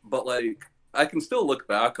 But like, I can still look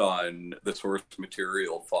back on the source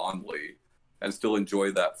material fondly and still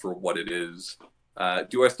enjoy that for what it is.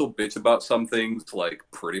 Do I still bitch about some things? Like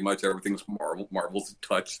pretty much everything's Marvel's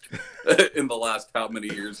touched in the last how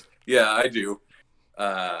many years? Yeah, I do.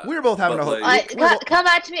 We were both having a like, Come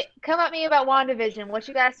at me about WandaVision. What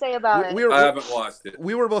you guys say about it? I haven't watched it.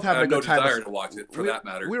 We were both I having a have no good time. desire to watch it, for that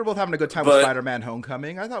matter. We were both having a good time with But- Spider-Man: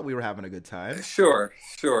 Homecoming. I thought we were having a good time. Sure.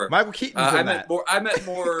 Michael Keaton's in that. I meant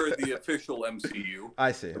more the official MCU.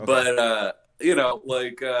 I see. Okay. But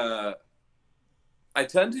like I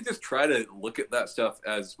tend to just try to look at that stuff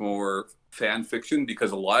as more fan fiction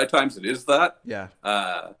because a lot of times it is that. Yeah.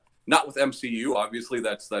 Not with MCU, obviously.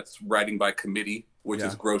 That's writing by committee, which Yeah.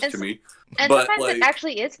 is gross to me. And But, sometimes like- it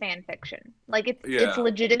actually is fan fiction. Like it's Yeah.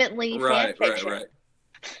 legitimately fan fiction.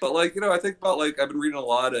 But like I think about like I've been reading a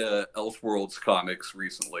lot of Elseworlds comics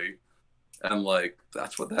recently, and like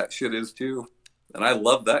that's what that shit is too. And I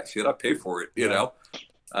love that shit. I pay for it. You Yeah. know.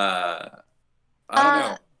 I don't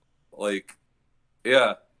know. Like,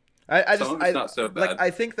 yeah. I Some just of it's not so bad. like I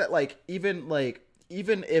think that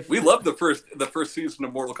even if We love the first season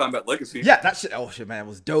of Mortal Kombat Legacy. yeah, that shit. Oh shit, man, it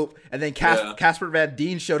was dope. And then Yeah. Casper Van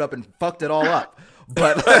Dien showed up and fucked it all up.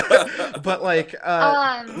 But but like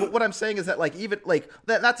what I'm saying is that like even like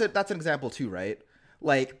that's an example too, right?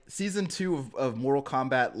 Like season 2 of Mortal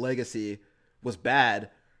Kombat Legacy was bad,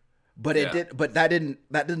 but that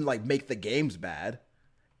didn't like make the games bad.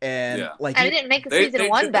 And Yeah. like And it didn't make They season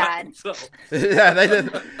 1 did that bad. themselves. yeah, they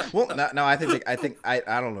did. Well, no, I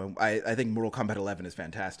don't know. I think Mortal Kombat 11 is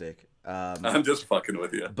fantastic. I'm just fucking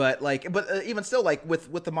with you. But even still, like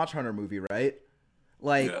with the Monster Hunter movie, right?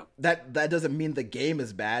 Like Yeah. that doesn't mean the game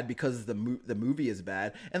is bad because the movie is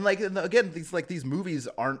bad. And like again, these movies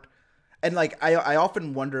aren't. And like I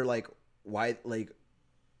often wonder like why like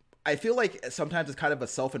I feel like sometimes it's kind of a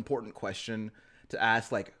self-important question to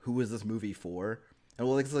ask like who is this movie for? And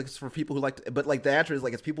well, it's for people who like, but like the answer is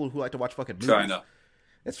like it's people who like to watch fucking movies. China.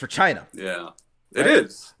 It's for China. Yeah. Right? It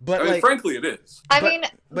is. But, I mean, like- frankly, it is. I But- mean,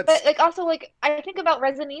 but- but like also like I think about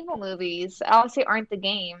Resident Evil movies. Obviously, aren't the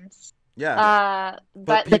games. Yeah.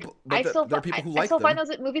 But people- like I but still there are people who I like still find them.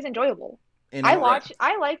 those movies enjoyable. And I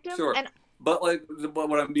Right. liked them, Sure. and But like,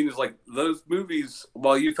 what I mean is like those movies.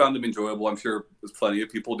 While you found them enjoyable, I'm sure plenty of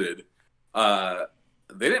people did.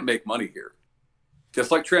 They didn't make money here. Just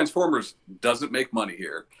like Transformers doesn't make money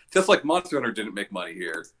here. Just like Monster Hunter didn't make money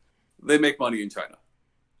here. They make money in China.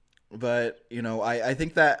 But you know, I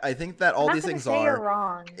think that all I'm these not gonna things say you're are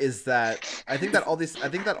wrong. is that I think that all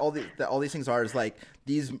these things are is like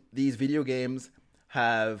these video games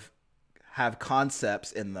have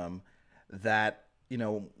concepts in them that you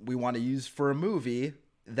know we want to use for a movie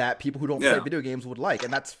that people who don't play Yeah. video games would like,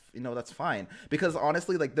 and that's that's fine because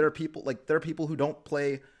honestly like there are people who don't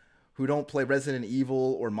play Resident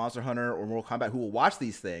Evil or Monster Hunter or Mortal Kombat who will watch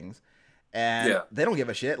these things. And Yeah. they don't give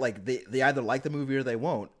a shit. Like they either like the movie or they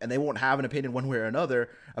won't, and they won't have an opinion one way or another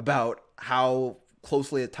about how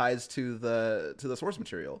closely it ties to the source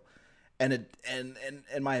material. And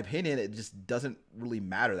in my opinion, it just doesn't really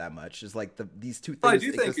matter that much. It's like these two But I things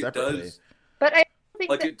do think exist it separately. does. But I think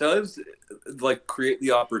Like that it does, like create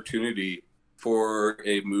the opportunity for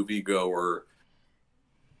a moviegoer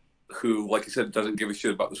who, like you said, doesn't give a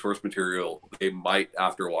shit about the source material. They might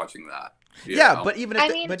after watching that. you Yeah, know? but even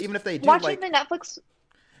if they do watching like, the Netflix.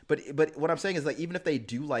 but what I'm saying is like even if they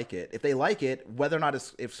do like it, if they like it, whether or not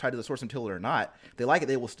it's tied to the source material or not, if they like it,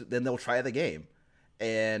 they will then they'll try the game,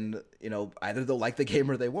 and either they'll like the game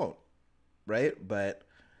or they won't, right? But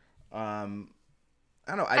I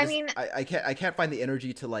don't know. I can't find the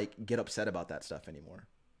energy to like get upset about that stuff anymore.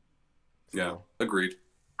 Yeah, So, agreed.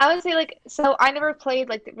 I would say like so I never played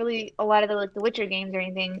like really a lot of the like the Witcher games or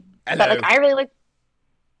anything, but like hello. I really like.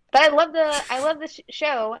 But I love the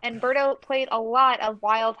show, and Berto played a lot of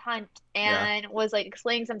Wild Hunt Yeah. and was like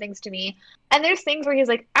explaining some things to me. And there's things where he's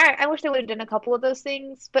like, I wish they would have done a couple of those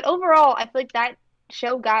things. But overall, I feel like that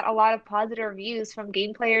show got a lot of positive reviews from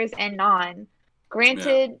game players and non. Yeah,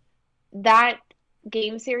 Granted, that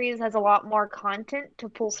game series has a lot more content to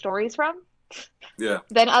pull stories from yeah.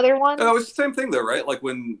 than other Oh, it's ones. the same thing though, right? Like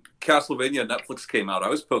when Castlevania Netflix came out, I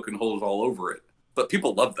was poking holes all over it, but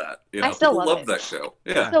people love that. You I know, still people love love it. that show. I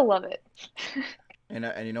Yeah. still love it.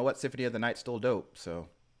 And you know what? Symphony of the Night's still dope. So,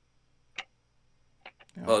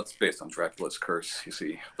 you Well, know. it's based on Dracula's curse, you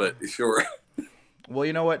see. But sure. Well,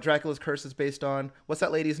 you know what Dracula's Curse is based on? What's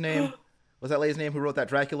that lady's name? What's that lady's name who wrote that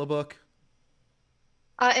Dracula book?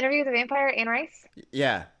 Interview with the Vampire, Anne Rice.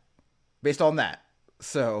 Yeah, based on that.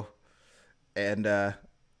 So, and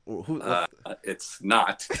who? It's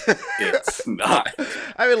not. It's not.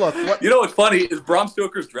 I mean, look, what? You know what's funny is Bram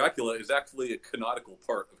Stoker's Dracula is actually a canonical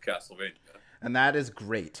part of Castlevania. And that is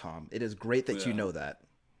great, Tom. It is great that you Yeah. know that.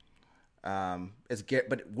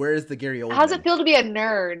 But where is the Gary Oldman? How's it feel to be a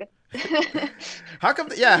nerd? How come?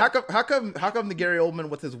 Yeah, how come the Gary Oldman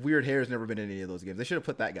with his weird hair has never been in any of those games? They should have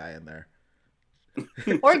put that guy in there.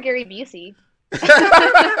 Or Gary Busey.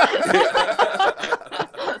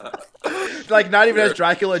 Like not even as Sure.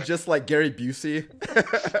 Dracula, just like Gary Busey.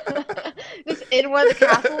 Just in one of the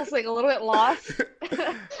castles, like a little bit lost.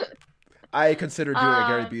 I considered doing a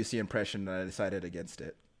Gary Um, Busey impression, and I decided against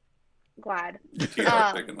it. Glad. Teeth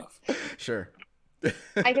aren't big enough. Sure.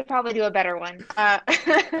 I could probably do a better one. I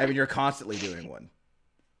mean, you're constantly doing one,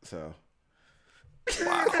 so.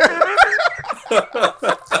 Wow.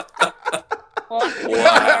 Well,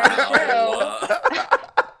 Wow.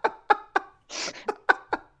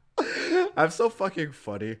 I'm so fucking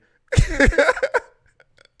funny. I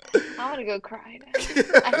want to go cry now.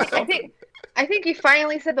 I think you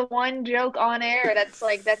finally said the one joke on air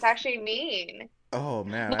that's actually mean. Oh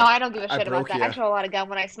man. No, I don't give a I shit about broke that. ya. I show a lot of gum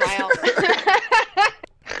when I smile.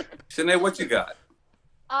 Sinead, what you got?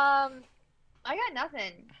 I got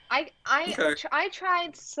nothing. Okay. I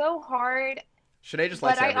tried so hard, Sinead just but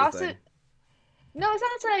likes I everything. also no, it's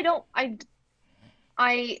not that I don't.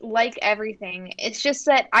 I like everything. It's just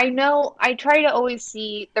that I know I try to always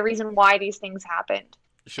see the reason why these things happened.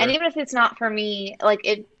 Sure. And even if it's not for me, like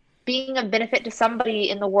it being a benefit to somebody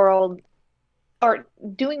in the world or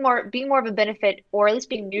being more of a benefit or at least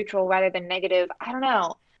being neutral rather than negative. I don't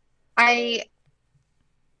know. I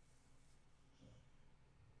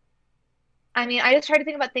I mean, I just try to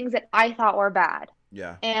think about things that I thought were bad.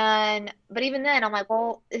 Yeah. But even then, I'm like,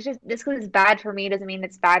 well, it's just because it's bad for me doesn't mean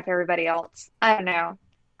it's bad for everybody else. I don't know.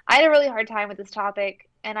 I had a really hard time with this topic,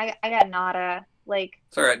 and I got nada. Like,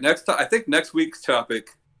 It's all right. I think next week's topic,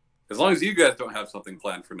 as long as you guys don't have something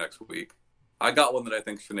planned for next week, I got one that I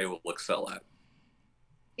think Sinead will excel at.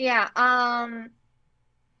 yeah, I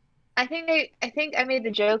think I made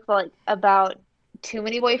the joke like about too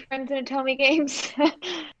many boyfriends in Atomy games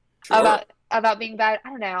Sure. about being bad. I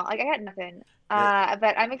don't know. Like I got nothing. Yeah.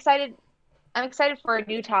 But I'm excited. I'm excited for a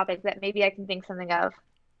new topic that maybe I can think something of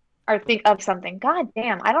or think of something. God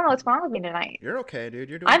damn, I don't know what's wrong with me tonight. You're okay, dude.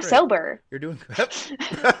 You're doing I'm great. sober. You're doing good.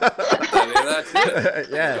 I mean, that's it.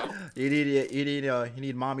 Yeah. You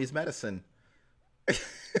need mommy's medicine.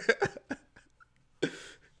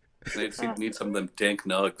 Sinead needs some of them dank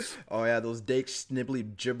nugs. Oh yeah, those dake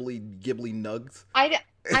snibbly gibbly gibbly nugs. I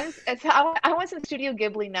want some Studio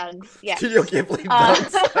Ghibli nugs. Yes. Studio Ghibli Uh,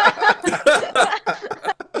 nugs.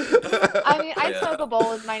 I mean, I'd Yeah. smoke a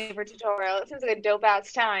bowl with my neighbor tutorial. It seems like a dope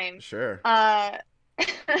ass time. Sure.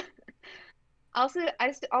 I'll do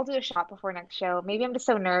a shot before next show. Maybe I'm just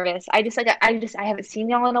so nervous. I haven't seen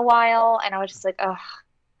y'all in a while, and I was just like, ugh,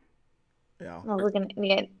 Yeah. I'm looking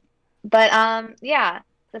at it. But yeah,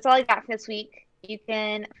 that's all I got for this week. You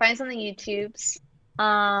can find us on the YouTubes.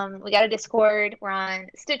 We got a Discord. We're on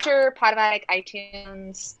Stitcher, Podomatic,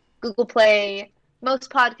 iTunes, Google Play, most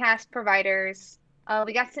podcast providers.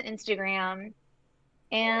 We got some Instagram.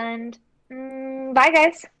 And bye,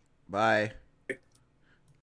 guys. Bye.